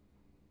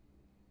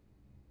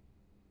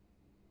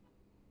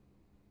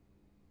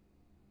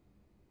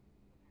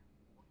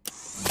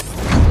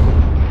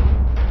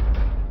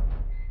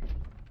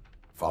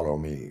 Follow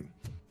me.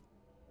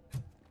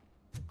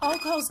 All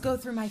calls go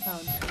through my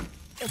phone.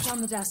 It's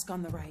on the desk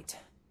on the right.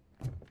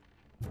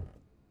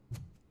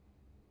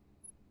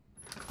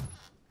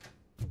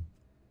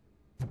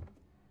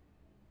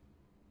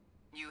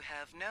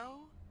 have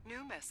no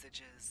new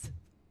messages.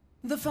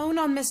 The phone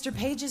on Mr.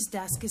 Page's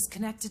desk is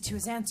connected to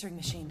his answering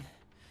machine.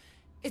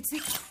 It's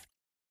the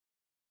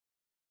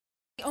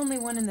only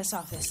one in this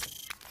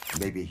office.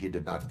 Maybe he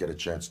did not get a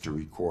chance to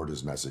record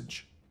his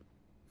message.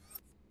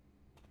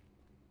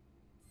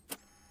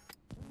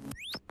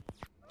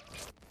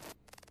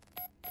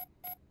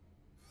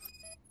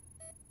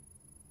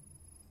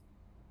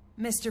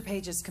 Mr.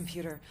 Page's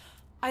computer.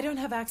 I don't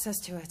have access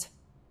to it.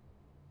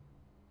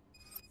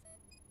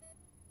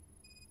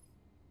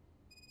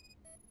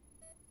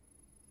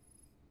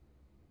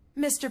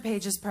 Mr.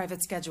 Page's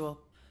private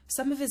schedule.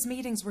 Some of his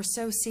meetings were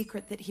so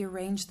secret that he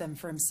arranged them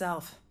for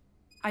himself.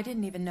 I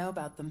didn't even know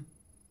about them.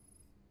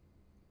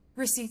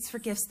 Receipts for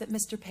gifts that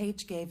Mr.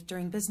 Page gave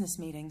during business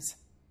meetings.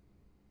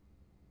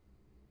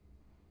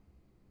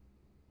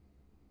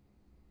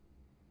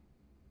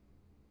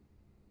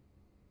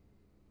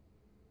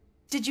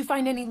 Did you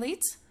find any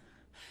leads?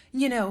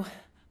 You know,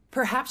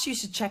 perhaps you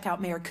should check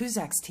out Mayor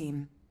Kuzak's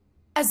team,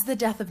 as the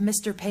death of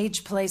Mr.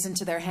 Page plays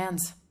into their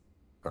hands.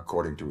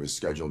 According to his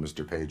schedule,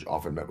 Mr. Page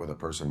often met with a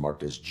person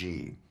marked as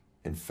G.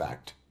 In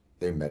fact,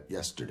 they met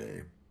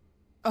yesterday.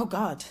 Oh,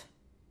 God.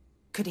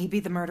 Could he be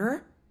the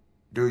murderer?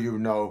 Do you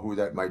know who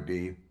that might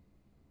be?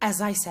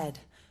 As I said,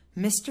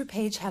 Mr.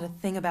 Page had a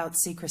thing about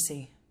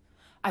secrecy.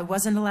 I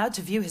wasn't allowed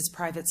to view his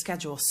private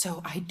schedule,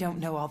 so I don't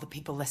know all the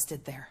people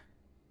listed there.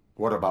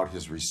 What about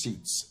his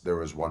receipts? There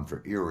was one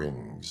for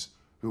earrings.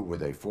 Who were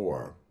they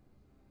for?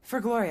 For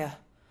Gloria.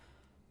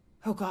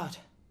 Oh, God.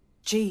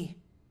 G.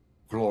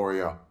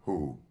 Gloria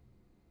who?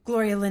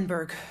 Gloria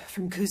Lindbergh,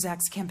 from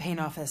Kuzak's campaign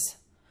office.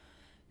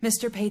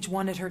 Mr. Page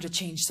wanted her to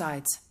change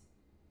sides.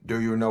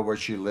 Do you know where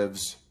she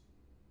lives?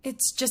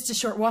 It's just a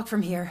short walk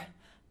from here.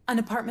 An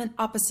apartment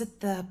opposite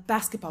the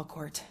basketball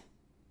court.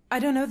 I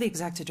don't know the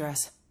exact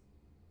address.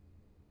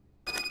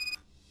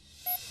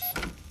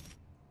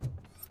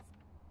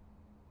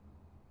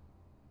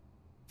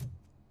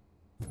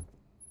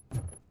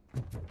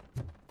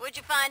 What'd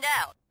you find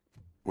out?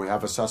 We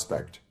have a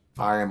suspect.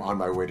 I am on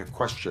my way to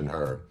question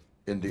her.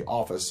 In the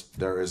office,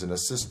 there is an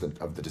assistant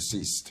of the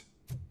deceased.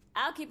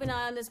 I'll keep an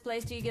eye on this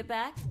place till you get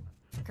back.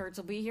 Kurtz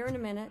will be here in a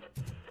minute.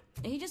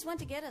 He just went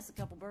to get us a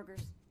couple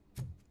burgers.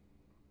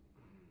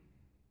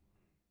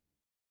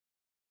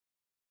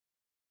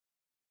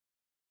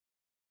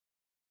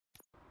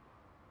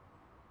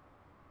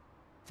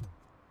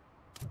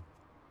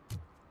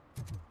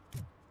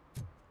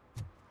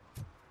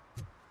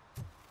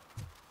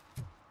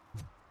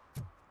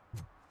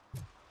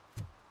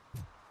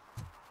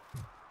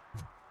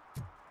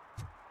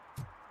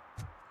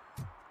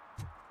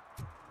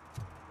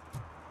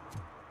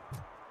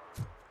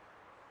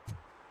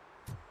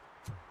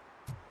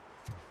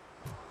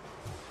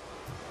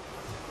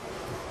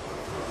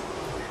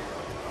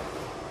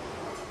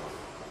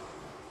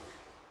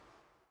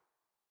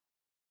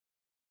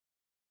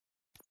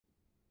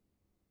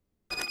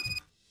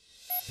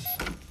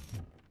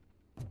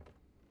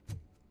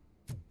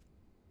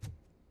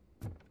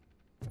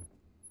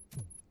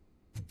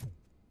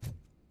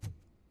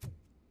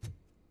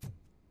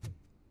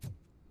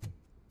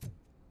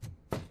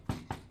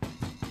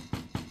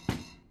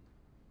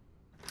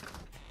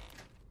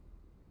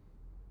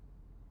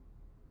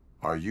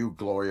 Are you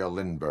Gloria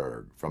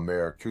Lindbergh from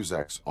Mayor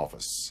Kuzak's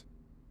office?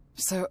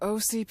 So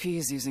OCP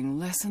is using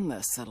less and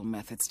less subtle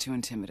methods to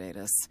intimidate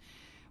us.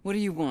 What do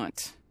you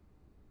want?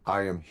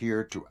 I am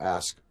here to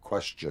ask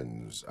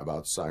questions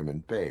about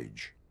Simon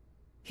Page.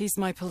 He's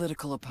my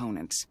political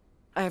opponent.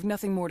 I have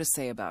nothing more to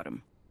say about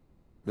him.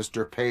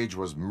 Mr. Page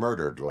was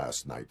murdered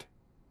last night.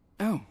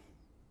 Oh,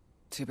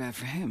 too bad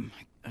for him.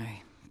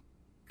 I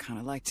kind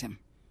of liked him.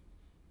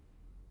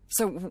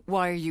 So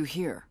why are you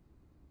here?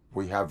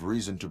 We have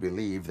reason to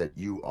believe that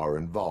you are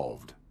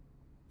involved.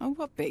 On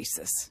what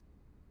basis?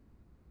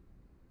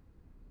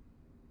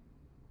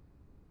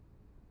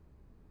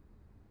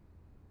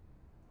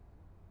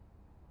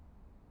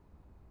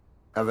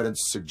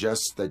 Evidence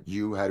suggests that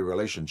you had a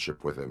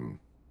relationship with him.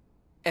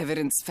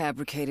 Evidence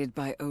fabricated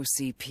by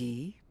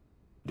OCP?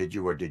 Did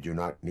you or did you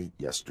not meet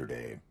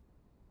yesterday?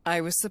 I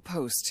was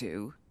supposed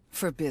to,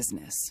 for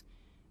business.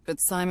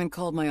 But Simon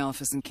called my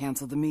office and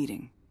canceled the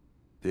meeting.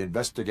 The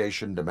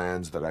investigation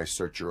demands that I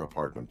search your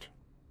apartment.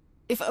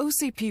 If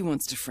OCP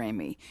wants to frame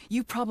me,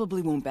 you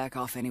probably won't back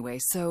off anyway,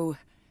 so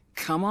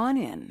come on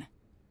in.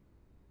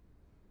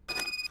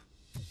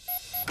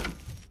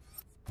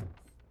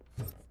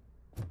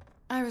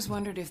 I was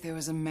wondered if there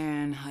was a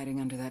man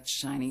hiding under that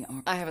shiny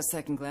arm. I have a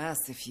second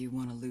glass if you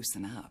want to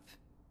loosen up.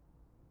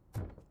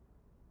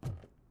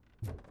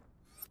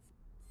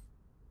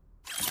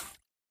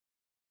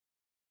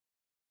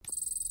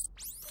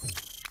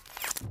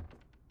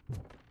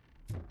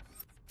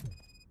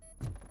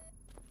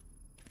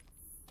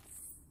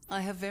 I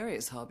have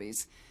various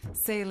hobbies.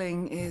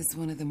 Sailing is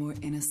one of the more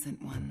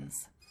innocent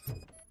ones.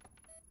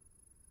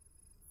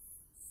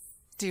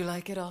 Do you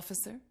like it,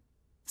 officer?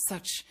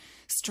 Such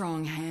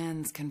strong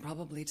hands can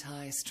probably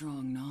tie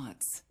strong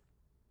knots.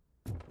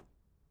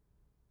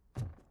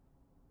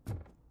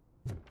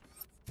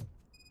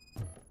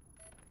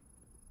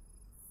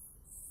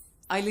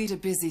 I lead a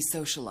busy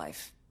social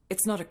life.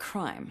 It's not a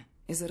crime,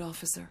 is it,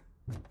 officer?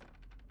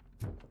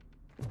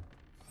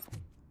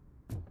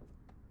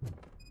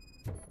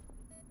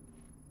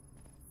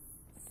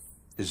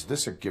 Is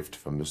this a gift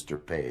from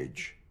Mr.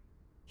 Page?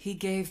 He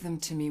gave them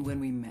to me when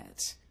we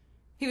met.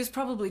 He was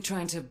probably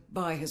trying to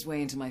buy his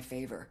way into my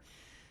favor.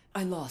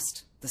 I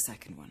lost the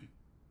second one.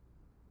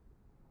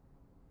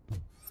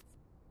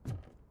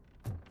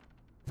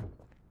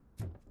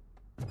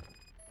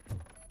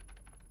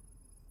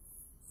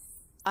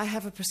 I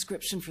have a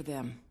prescription for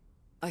them.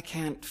 I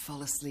can't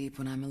fall asleep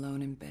when I'm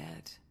alone in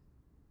bed.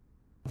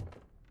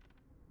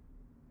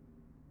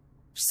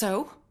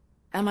 So,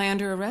 am I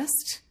under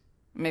arrest?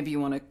 Maybe you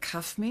want to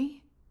cuff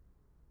me?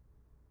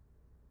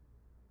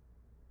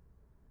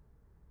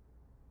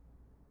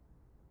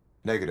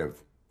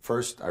 Negative.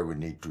 First, I would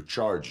need to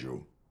charge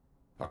you.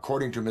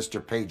 According to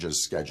Mr.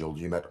 Page's schedule,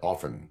 you met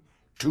often.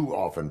 Too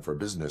often for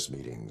business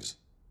meetings.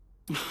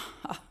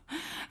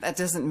 That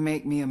doesn't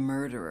make me a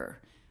murderer.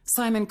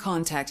 Simon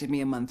contacted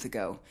me a month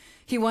ago.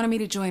 He wanted me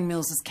to join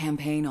Mills's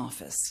campaign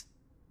office.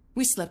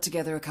 We slept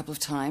together a couple of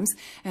times,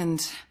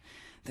 and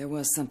there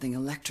was something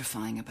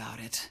electrifying about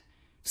it.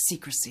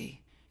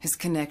 Secrecy, his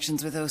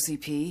connections with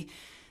OCP,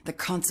 the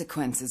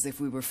consequences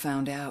if we were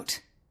found out.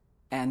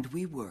 And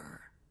we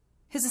were.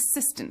 His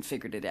assistant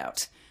figured it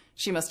out.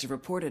 She must have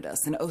reported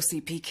us, and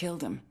OCP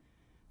killed him.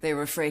 They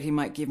were afraid he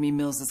might give me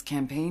Mills's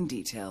campaign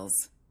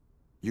details.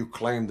 You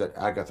claim that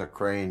Agatha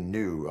Crane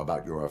knew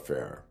about your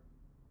affair.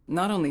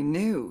 Not only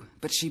knew,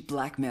 but she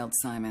blackmailed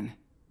Simon.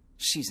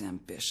 She's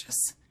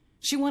ambitious.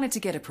 She wanted to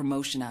get a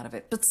promotion out of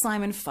it, but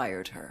Simon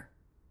fired her.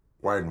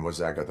 When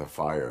was Agatha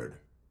fired?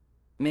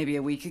 Maybe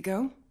a week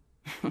ago?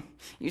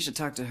 You should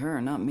talk to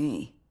her, not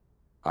me.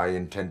 I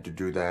intend to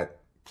do that.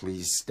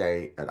 Please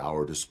stay at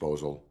our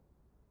disposal.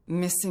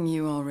 Missing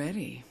you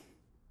already.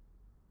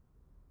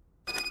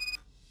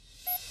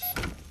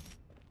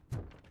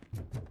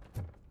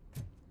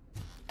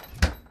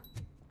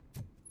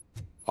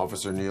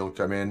 Officer Neal,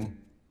 come in.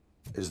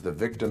 Is the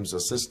victim's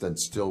assistant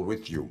still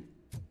with you?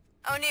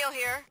 O'Neill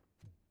here.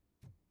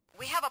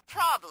 We have a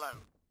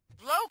problem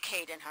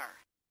locating her,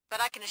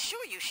 but I can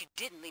assure you she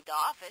didn't leave the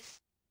office.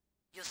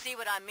 You'll see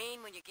what I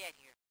mean when you get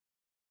here.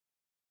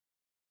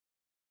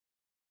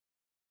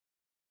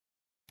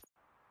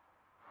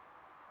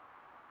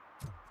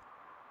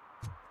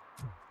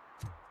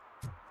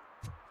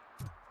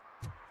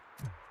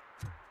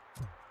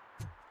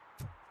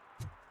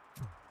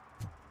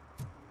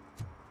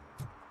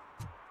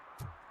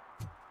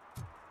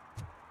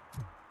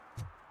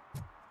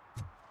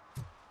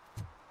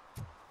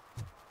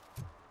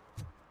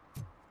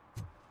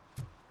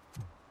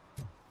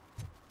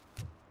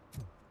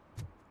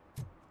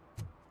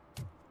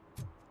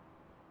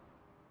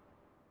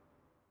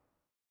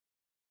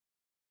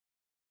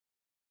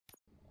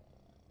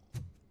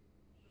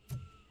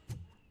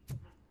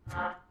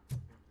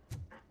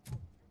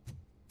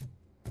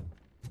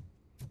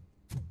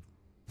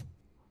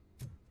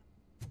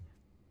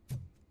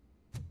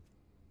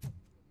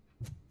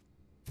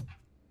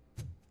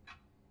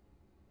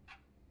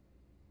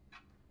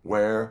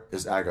 Where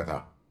is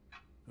Agatha?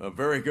 A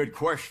very good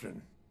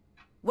question.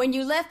 When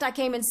you left, I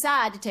came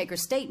inside to take her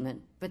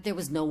statement, but there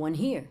was no one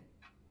here.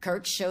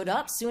 Kurt showed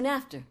up soon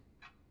after.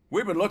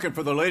 We've been looking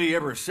for the lady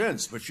ever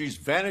since, but she's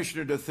vanished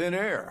into thin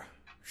air.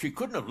 She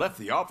couldn't have left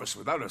the office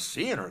without us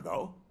seeing her,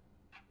 though.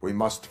 We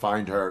must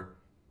find her.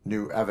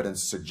 New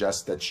evidence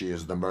suggests that she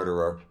is the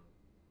murderer.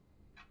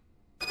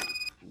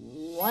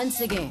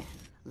 Once again,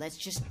 let's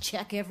just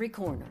check every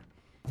corner.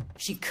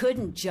 She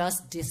couldn't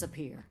just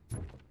disappear.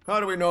 How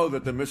do we know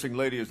that the missing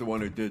lady is the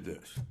one who did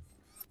this?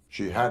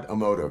 She had a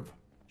motive.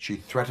 She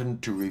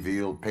threatened to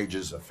reveal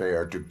Page's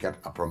affair to get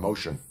a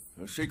promotion.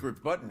 A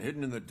secret button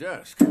hidden in the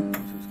desk.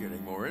 This is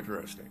getting more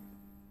interesting.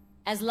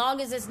 As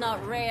long as it's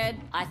not red,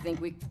 I think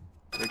we...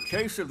 The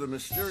case of the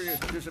mysterious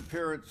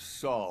disappearance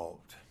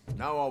solved.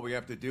 Now all we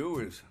have to do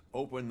is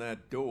open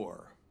that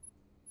door.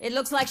 It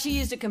looks like she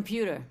used a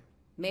computer.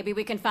 Maybe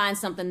we can find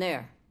something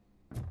there.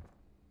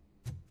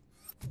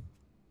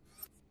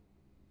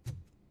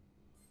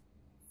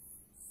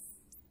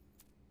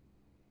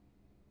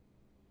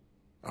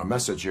 A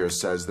message here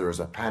says there is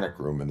a panic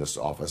room in this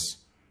office.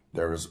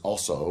 There is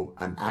also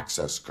an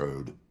access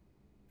code.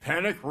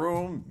 Panic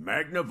room,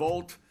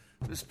 Magnavolt.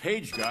 This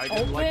Page guy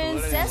didn't like to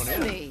let Sesame.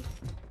 anyone in.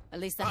 At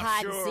least the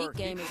hide and Sure, seek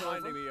game keep is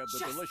reminding over. me of the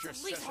Just delicious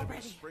delete sesame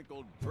already.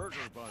 sprinkled burger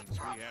buns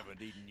we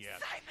haven't eaten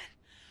yet. Simon,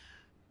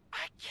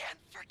 I can't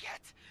forget.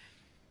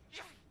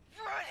 You're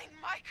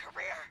ruining my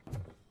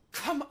career.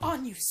 Come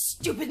on, you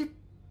stupid...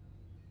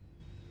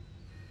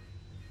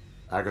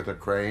 Agatha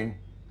Crane,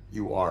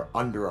 you are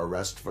under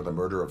arrest for the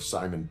murder of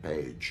Simon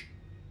Page.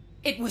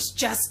 It was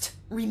just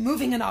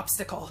removing an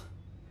obstacle.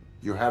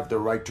 You have the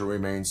right to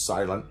remain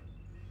silent.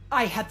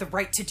 I had the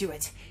right to do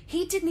it.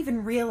 He didn't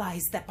even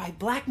realize that by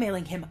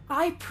blackmailing him,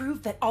 I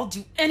proved that I'll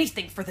do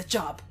anything for the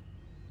job.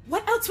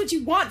 What else would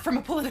you want from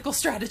a political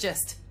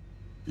strategist?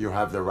 You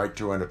have the right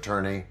to an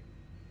attorney.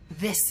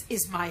 This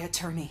is my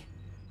attorney.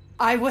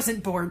 I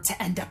wasn't born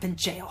to end up in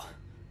jail.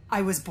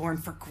 I was born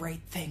for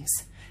great things,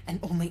 and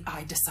only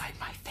I decide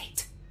my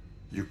fate.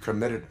 You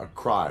committed a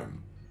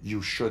crime.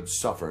 You should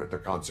suffer the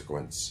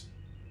consequence.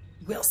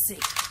 We'll see.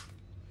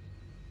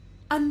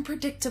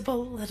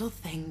 Unpredictable little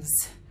things.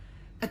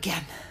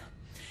 Again,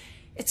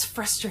 it's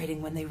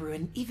frustrating when they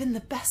ruin even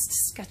the best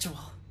schedule.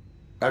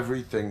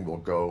 Everything will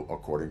go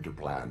according to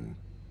plan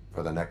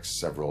for the next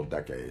several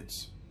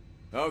decades.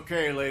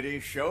 Okay, lady,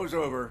 show's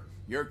over.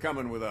 You're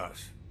coming with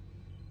us.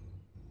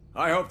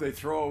 I hope they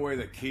throw away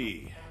the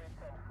key.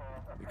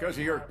 Because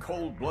of your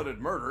cold-blooded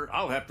murder,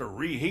 I'll have to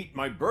reheat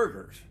my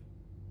burgers.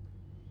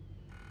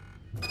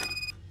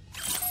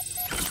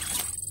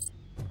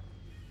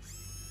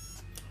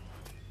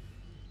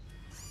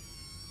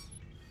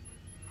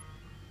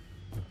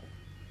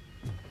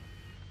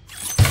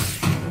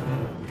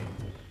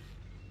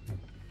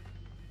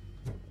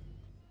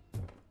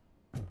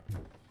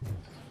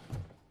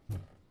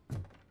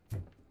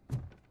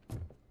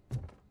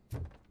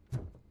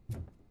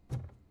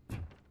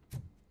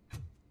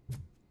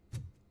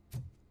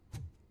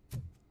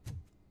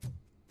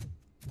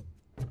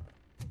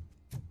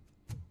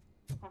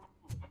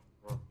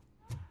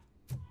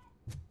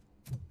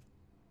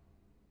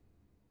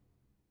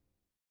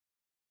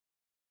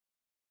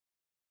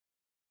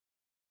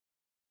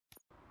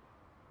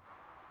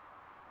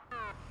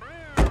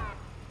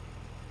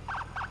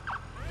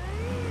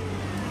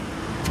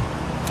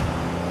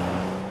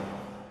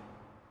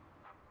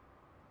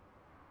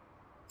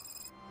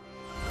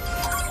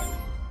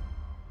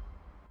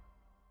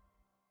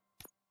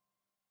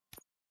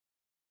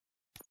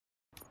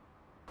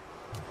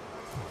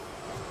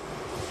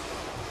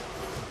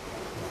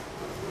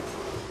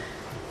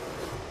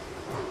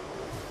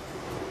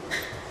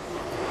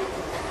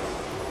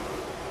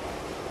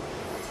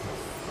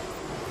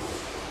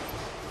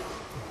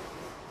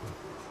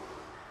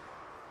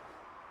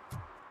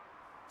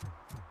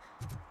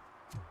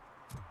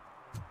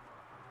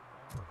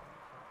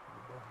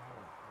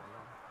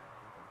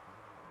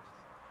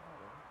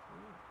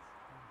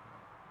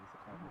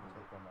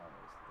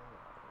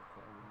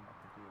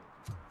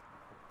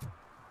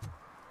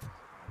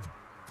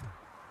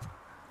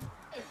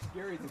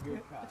 Gary's a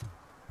good cop.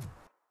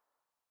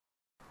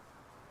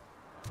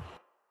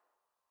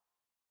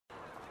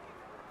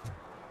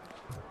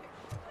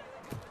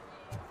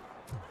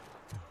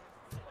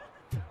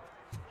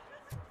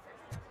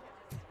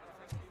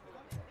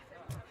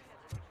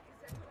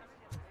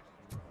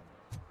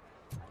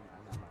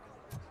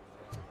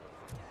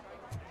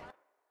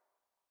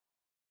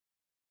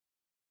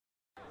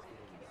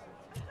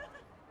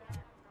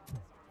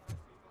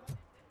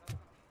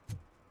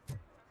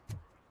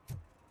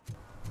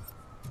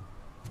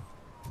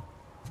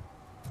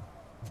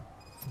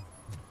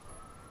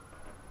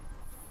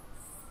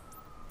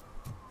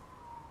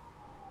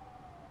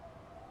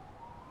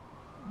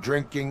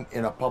 Drinking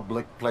in a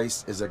public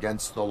place is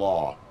against the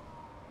law.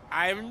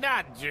 I'm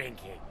not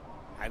drinking.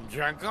 I'm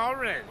drunk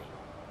already.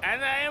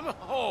 And I am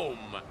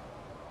home.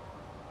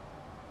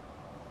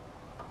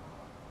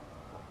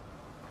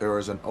 There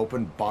is an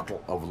open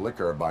bottle of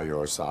liquor by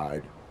your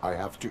side. I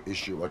have to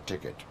issue a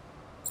ticket.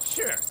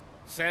 Sure.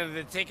 Send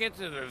the ticket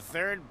to the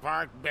third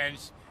park bench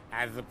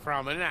at the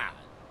promenade.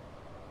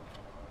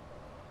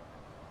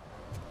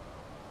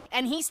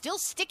 And he's still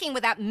sticking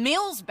with that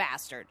Mills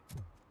bastard.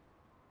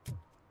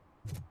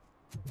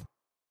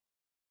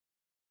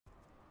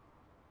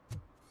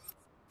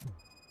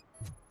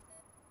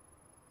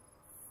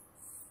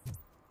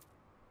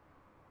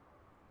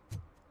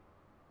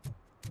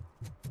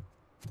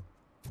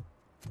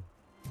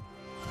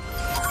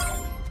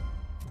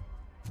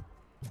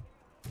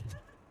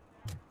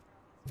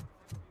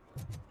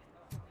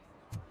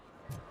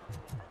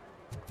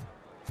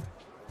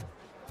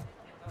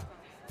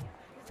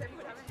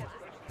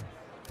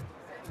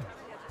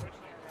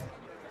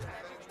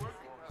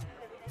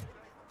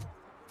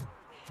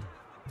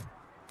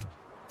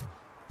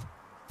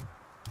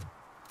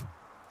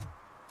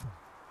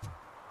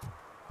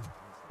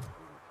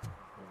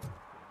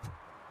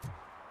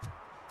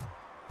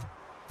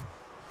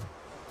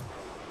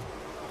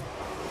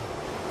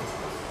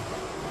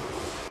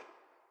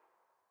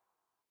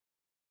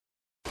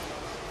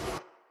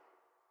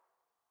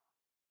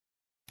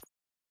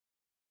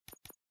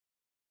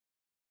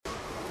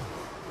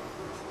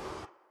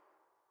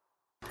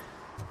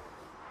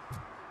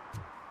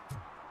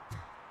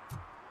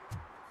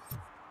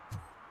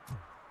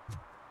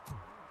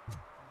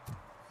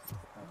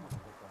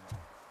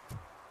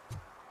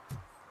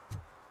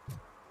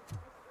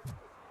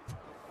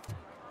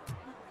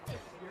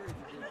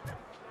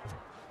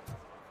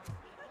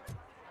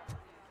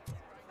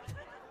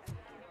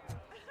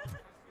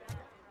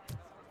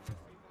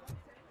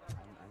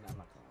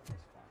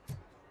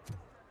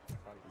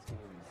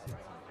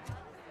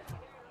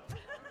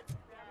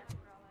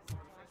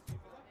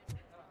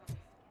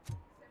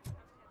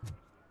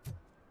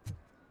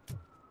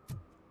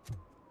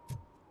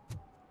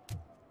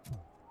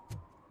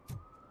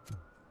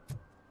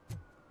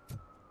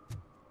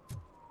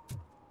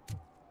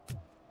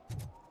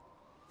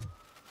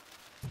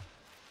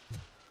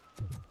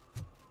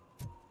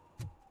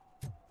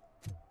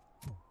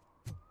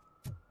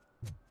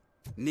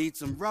 Need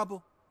some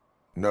rubble?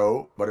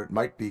 No, but it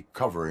might be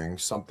covering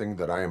something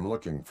that I am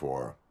looking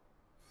for.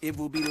 It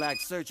will be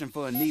like searching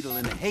for a needle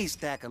in a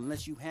haystack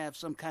unless you have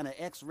some kind of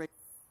X-ray.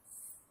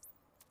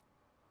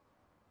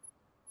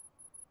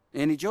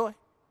 Any joy?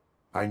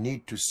 I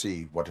need to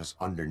see what is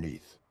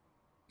underneath.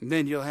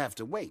 Then you'll have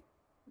to wait.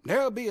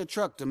 There'll be a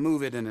truck to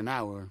move it in an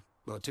hour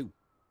or two.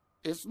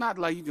 It's not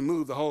like you can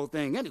move the whole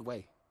thing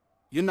anyway.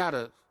 You're not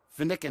a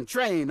Finnican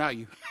train, are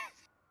you?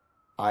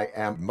 I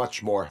am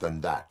much more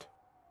than that.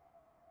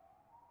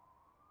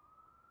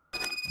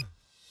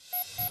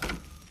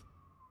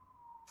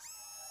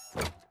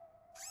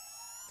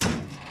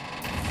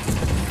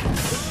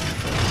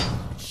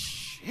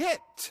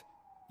 Shit!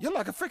 You're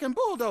like a freaking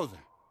bulldozer.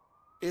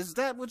 Is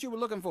that what you were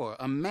looking for?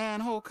 A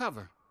manhole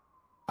cover?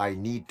 I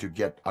need to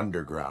get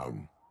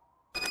underground.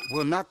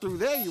 Well, not through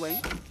there, you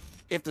ain't.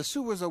 If the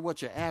sewers are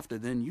what you're after,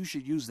 then you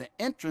should use the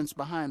entrance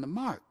behind the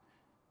mark.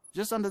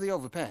 Just under the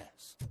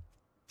overpass.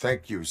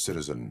 Thank you,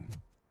 citizen.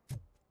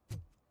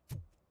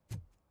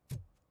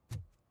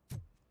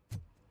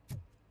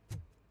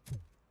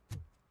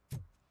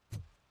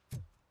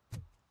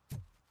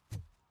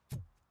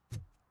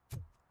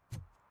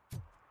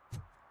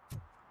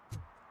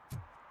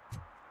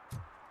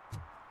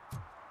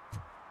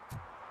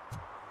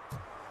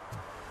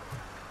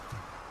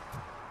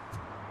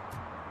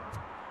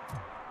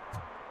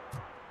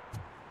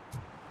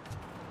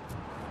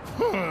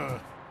 Huh.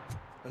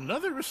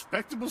 Another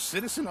respectable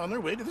citizen on their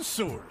way to the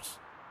sewers.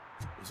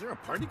 Is there a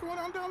party going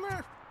on down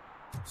there?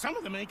 Some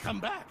of them ain't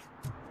come back.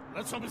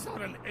 Let's hope it's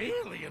not an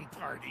alien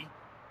party.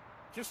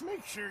 Just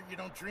make sure you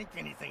don't drink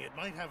anything. It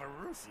might have a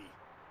roofie.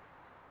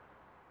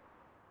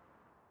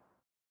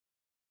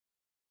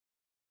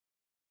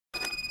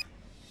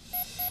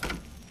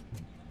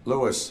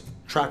 Lewis,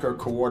 tracker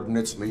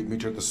coordinates lead me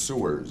to the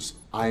sewers.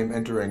 I am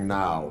entering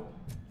now.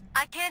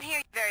 I can't hear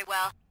you very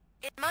well.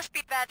 It must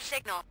be bad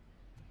signal.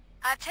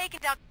 I've taken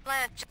Dr.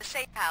 Blanche to the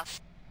safe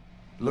house.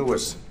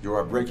 Lewis, you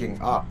are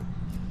breaking up.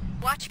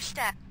 Watch your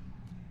step.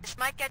 This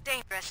might get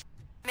dangerous.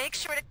 Make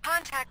sure to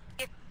contact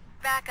if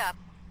back up.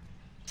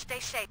 Stay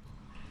safe.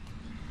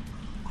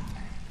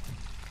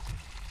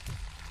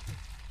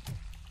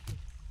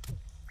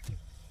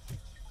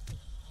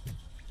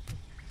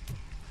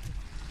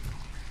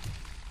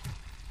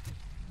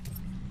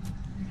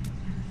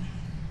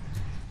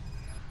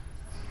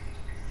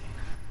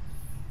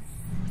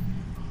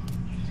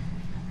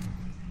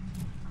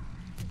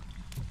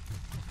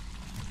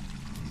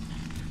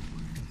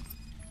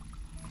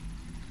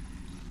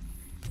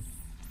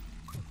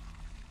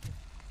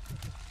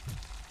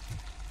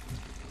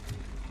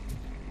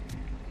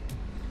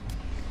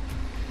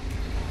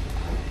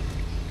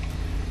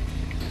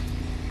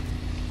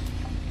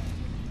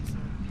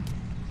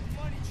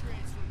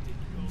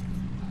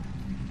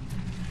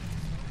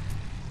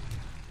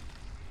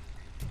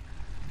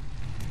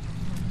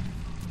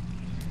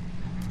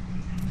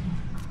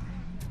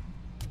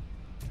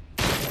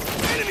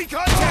 Enemy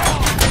contact!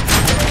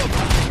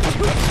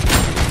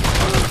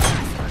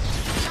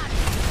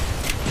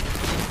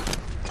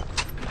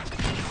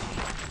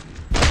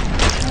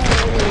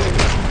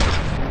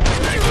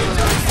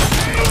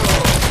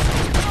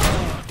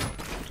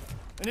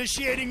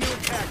 Initiating new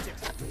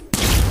tactics.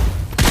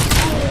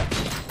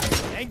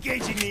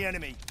 Engaging the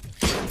enemy.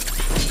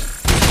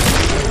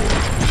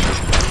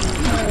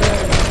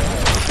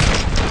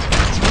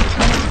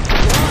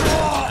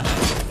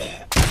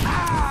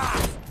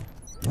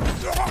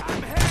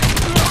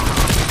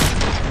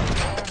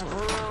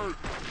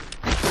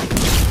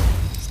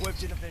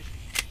 Swift in a vision.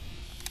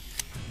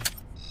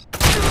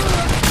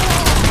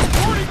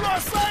 Boarding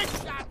cross sight!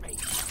 Shot me!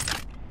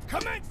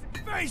 Commence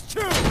phase 2!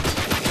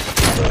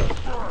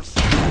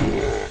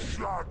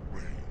 Shot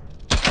me.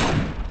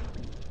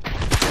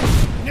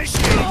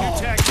 Initiating new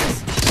tactics.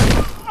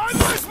 I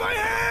lost my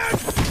hand!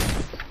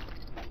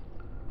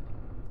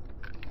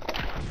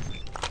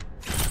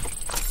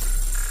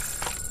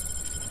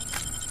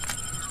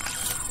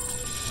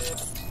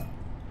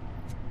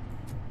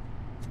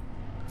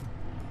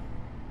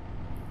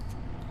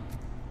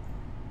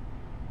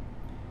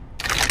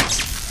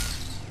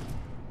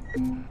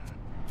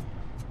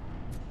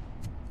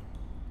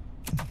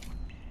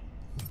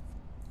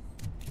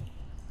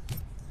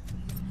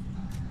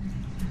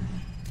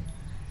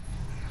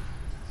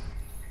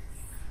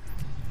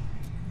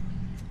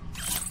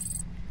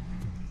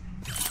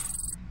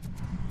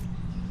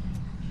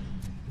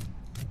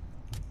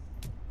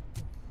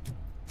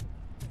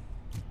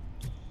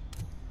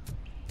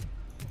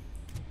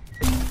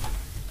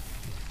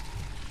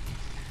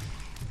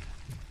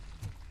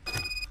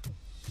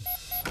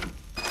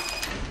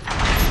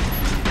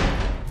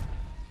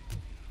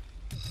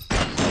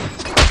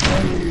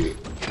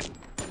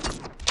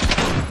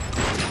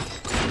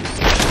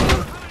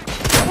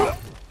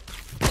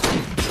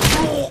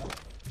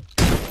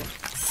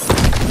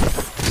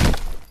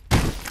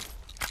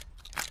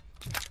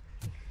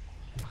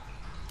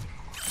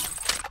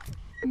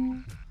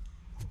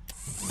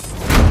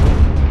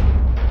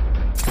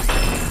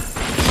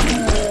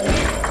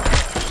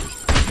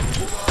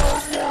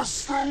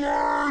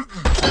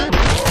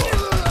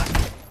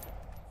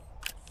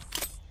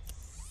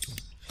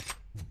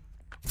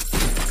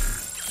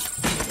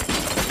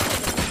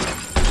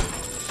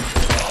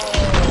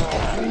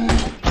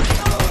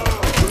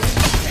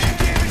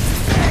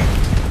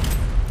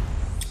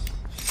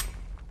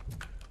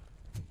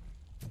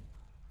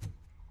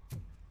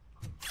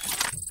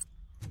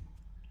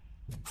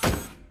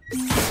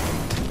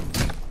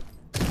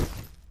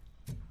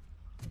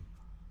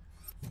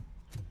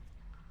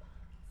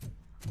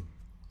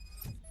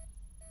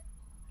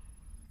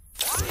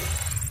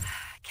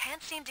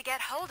 seem to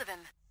get hold of him.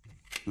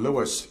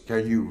 Lewis,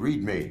 can you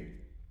read me?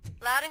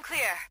 Loud and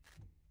clear.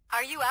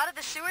 Are you out of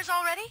the sewers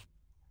already?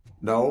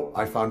 No,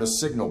 I found a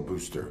signal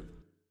booster.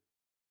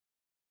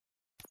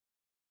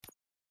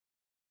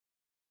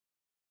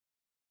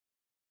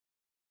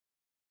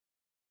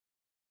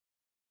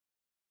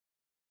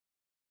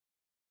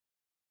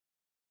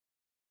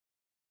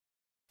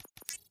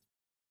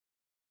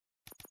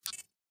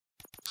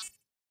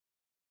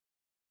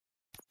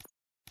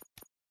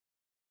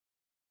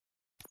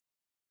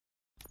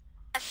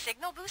 A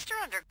signal booster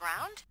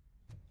underground?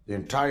 The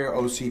entire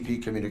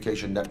OCP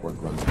communication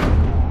network runs. Wonder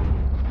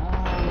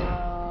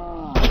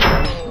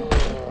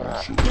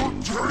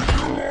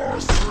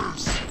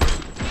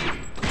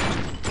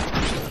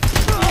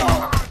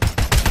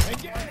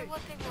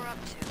what they were up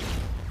to.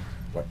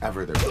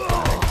 Whatever they're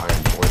planning, I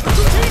am going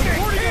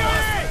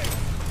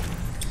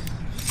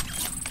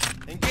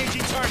to...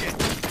 Engaging target.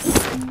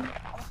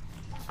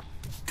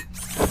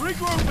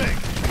 Regrouping.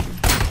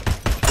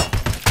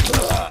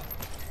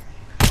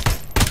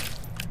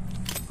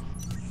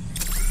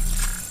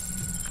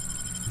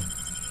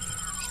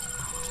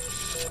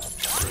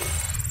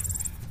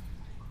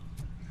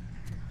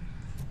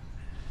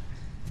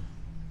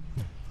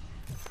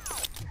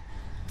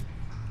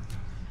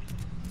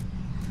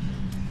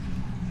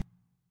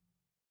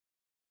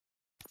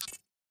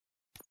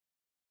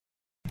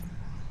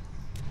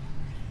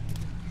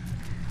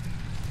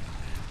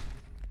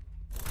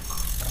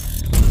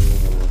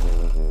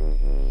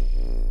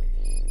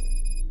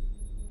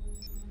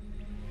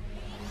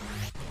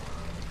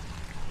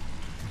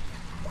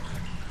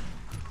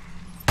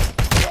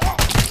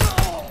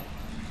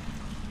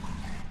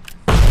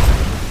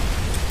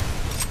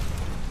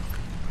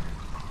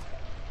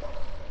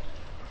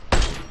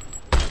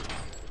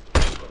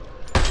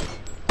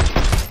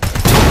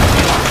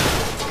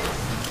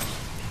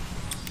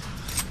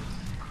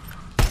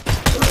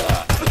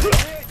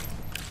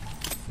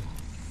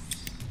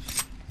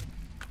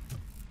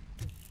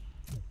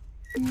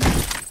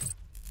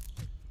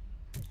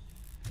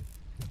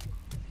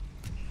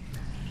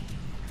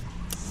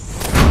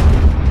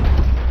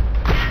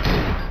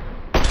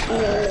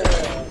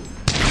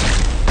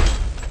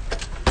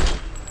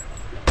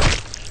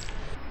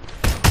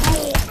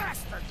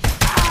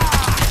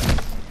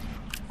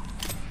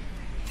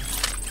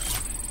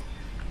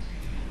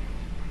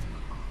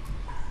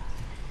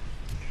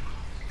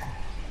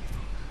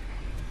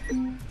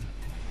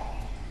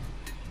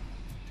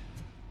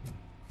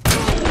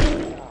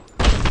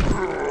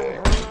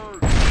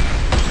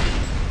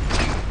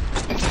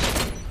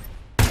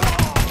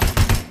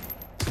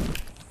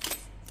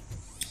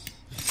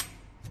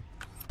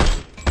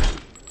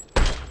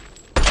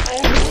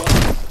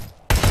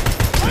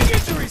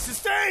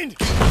 Sustained!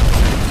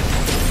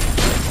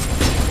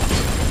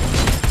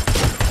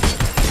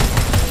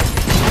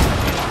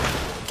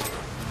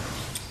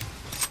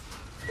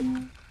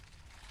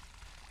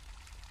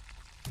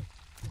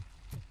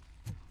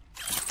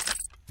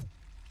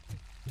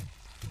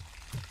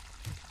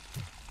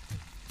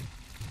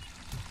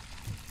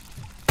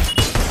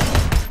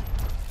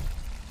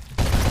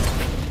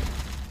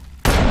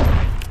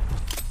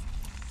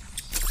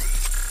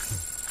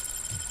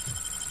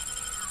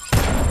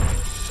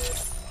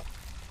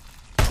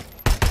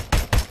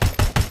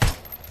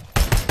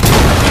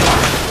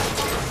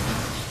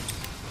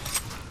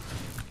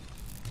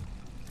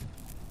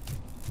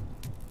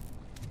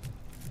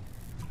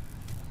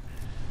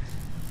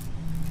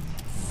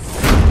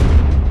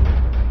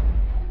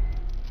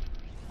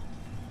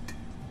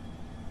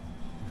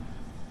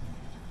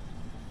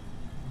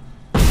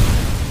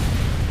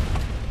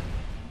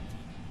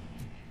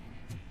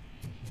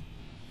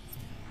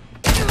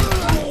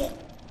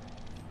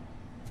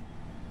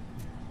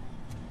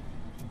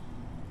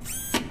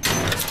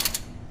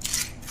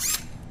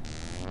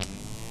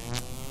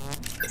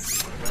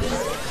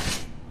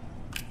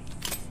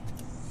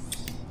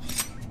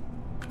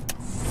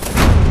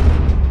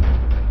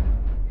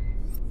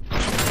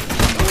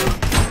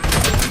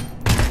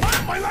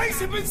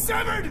 Have been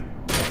severed!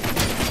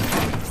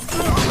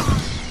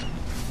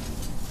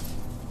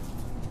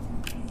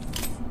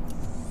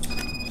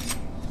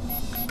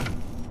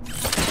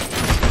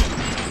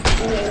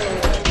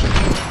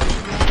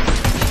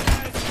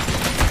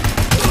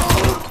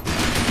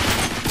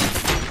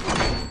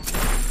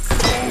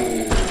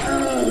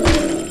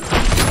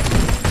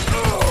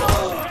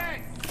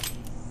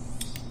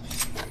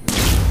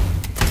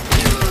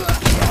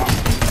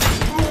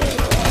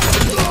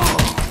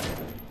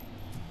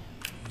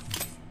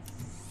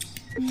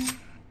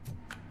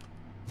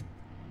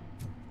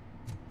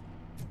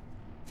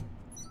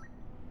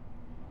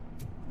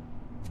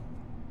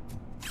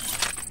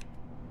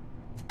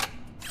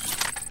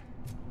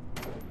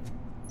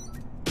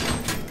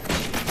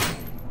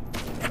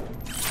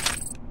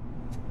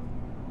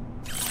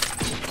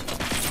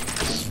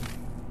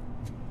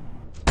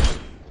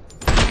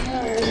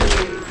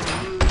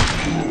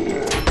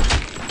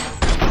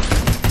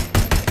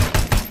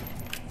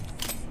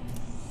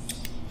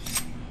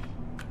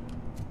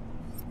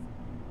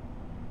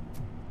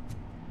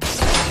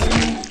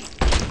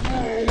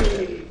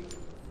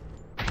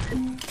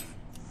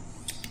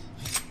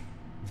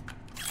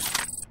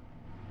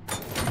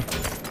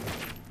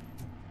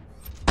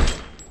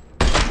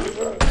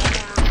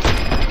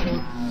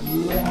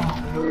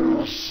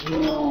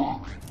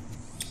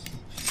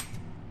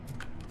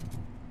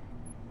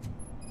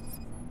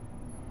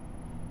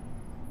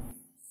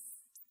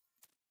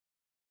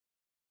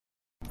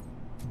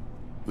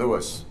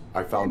 Lewis,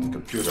 I found the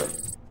computer.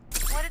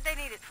 What did they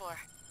need it for?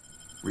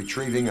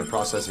 Retrieving and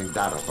processing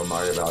data from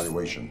my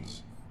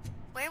evaluations.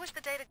 Where was the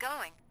data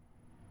going?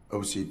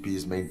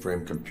 OCP's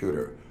mainframe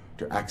computer.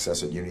 To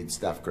access it, you need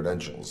staff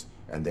credentials,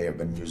 and they have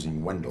been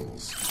using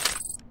Wendell's.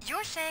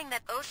 You're saying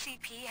that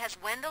OCP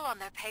has Wendell on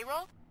their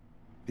payroll?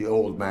 The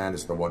old man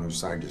is the one who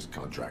signed his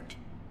contract.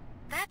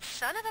 That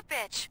son of a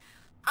bitch.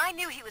 I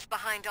knew he was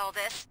behind all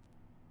this.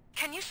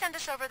 Can you send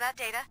us over that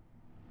data?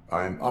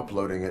 I am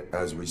uploading it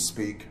as we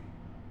speak.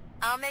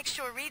 I'll make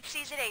sure Reed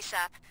sees it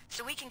ASAP,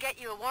 so we can get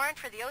you a warrant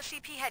for the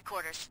OCP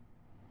headquarters.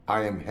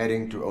 I am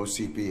heading to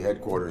OCP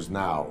headquarters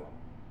now.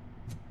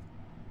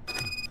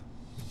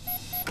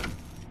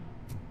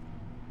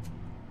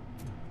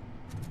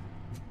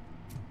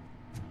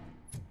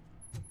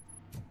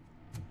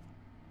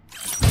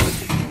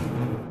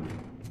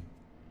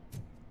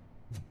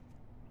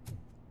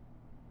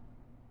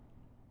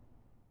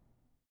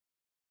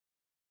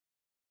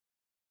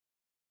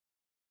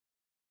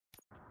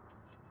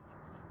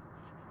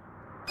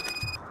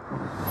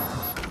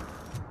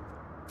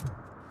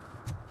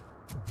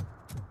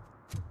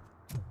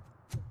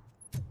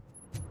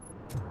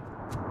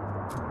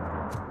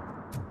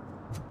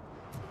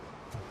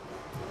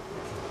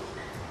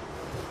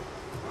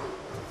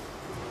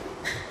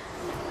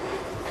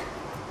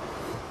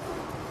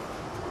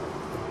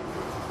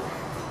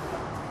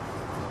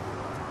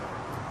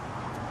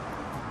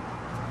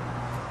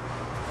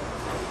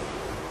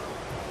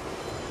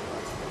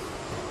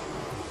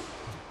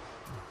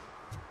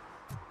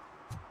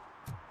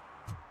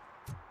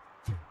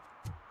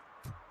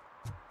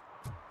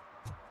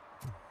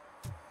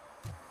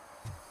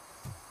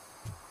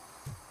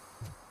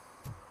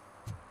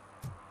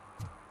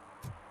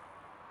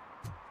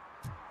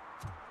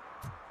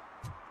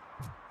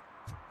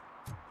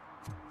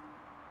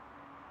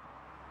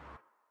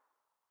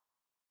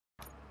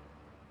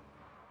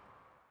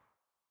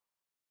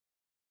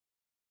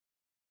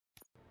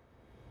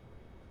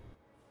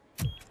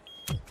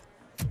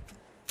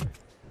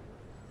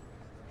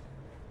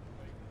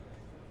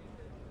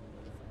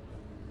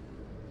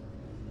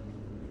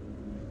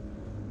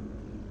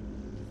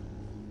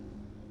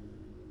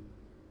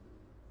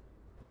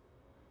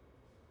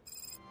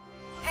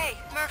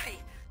 Murphy,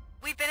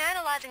 we've been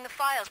analyzing the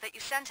files that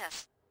you sent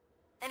us.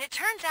 And it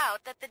turns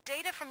out that the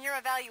data from your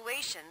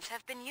evaluations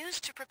have been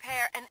used to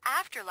prepare an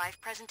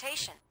afterlife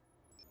presentation.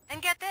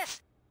 And get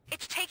this,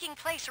 it's taking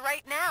place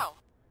right now.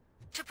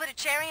 To put a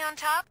cherry on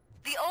top,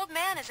 the old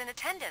man is in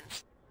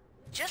attendance.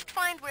 Just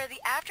find where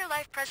the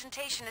afterlife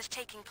presentation is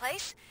taking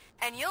place,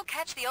 and you'll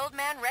catch the old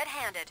man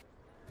red-handed.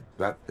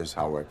 That is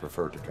how I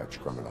prefer to catch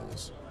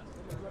criminals.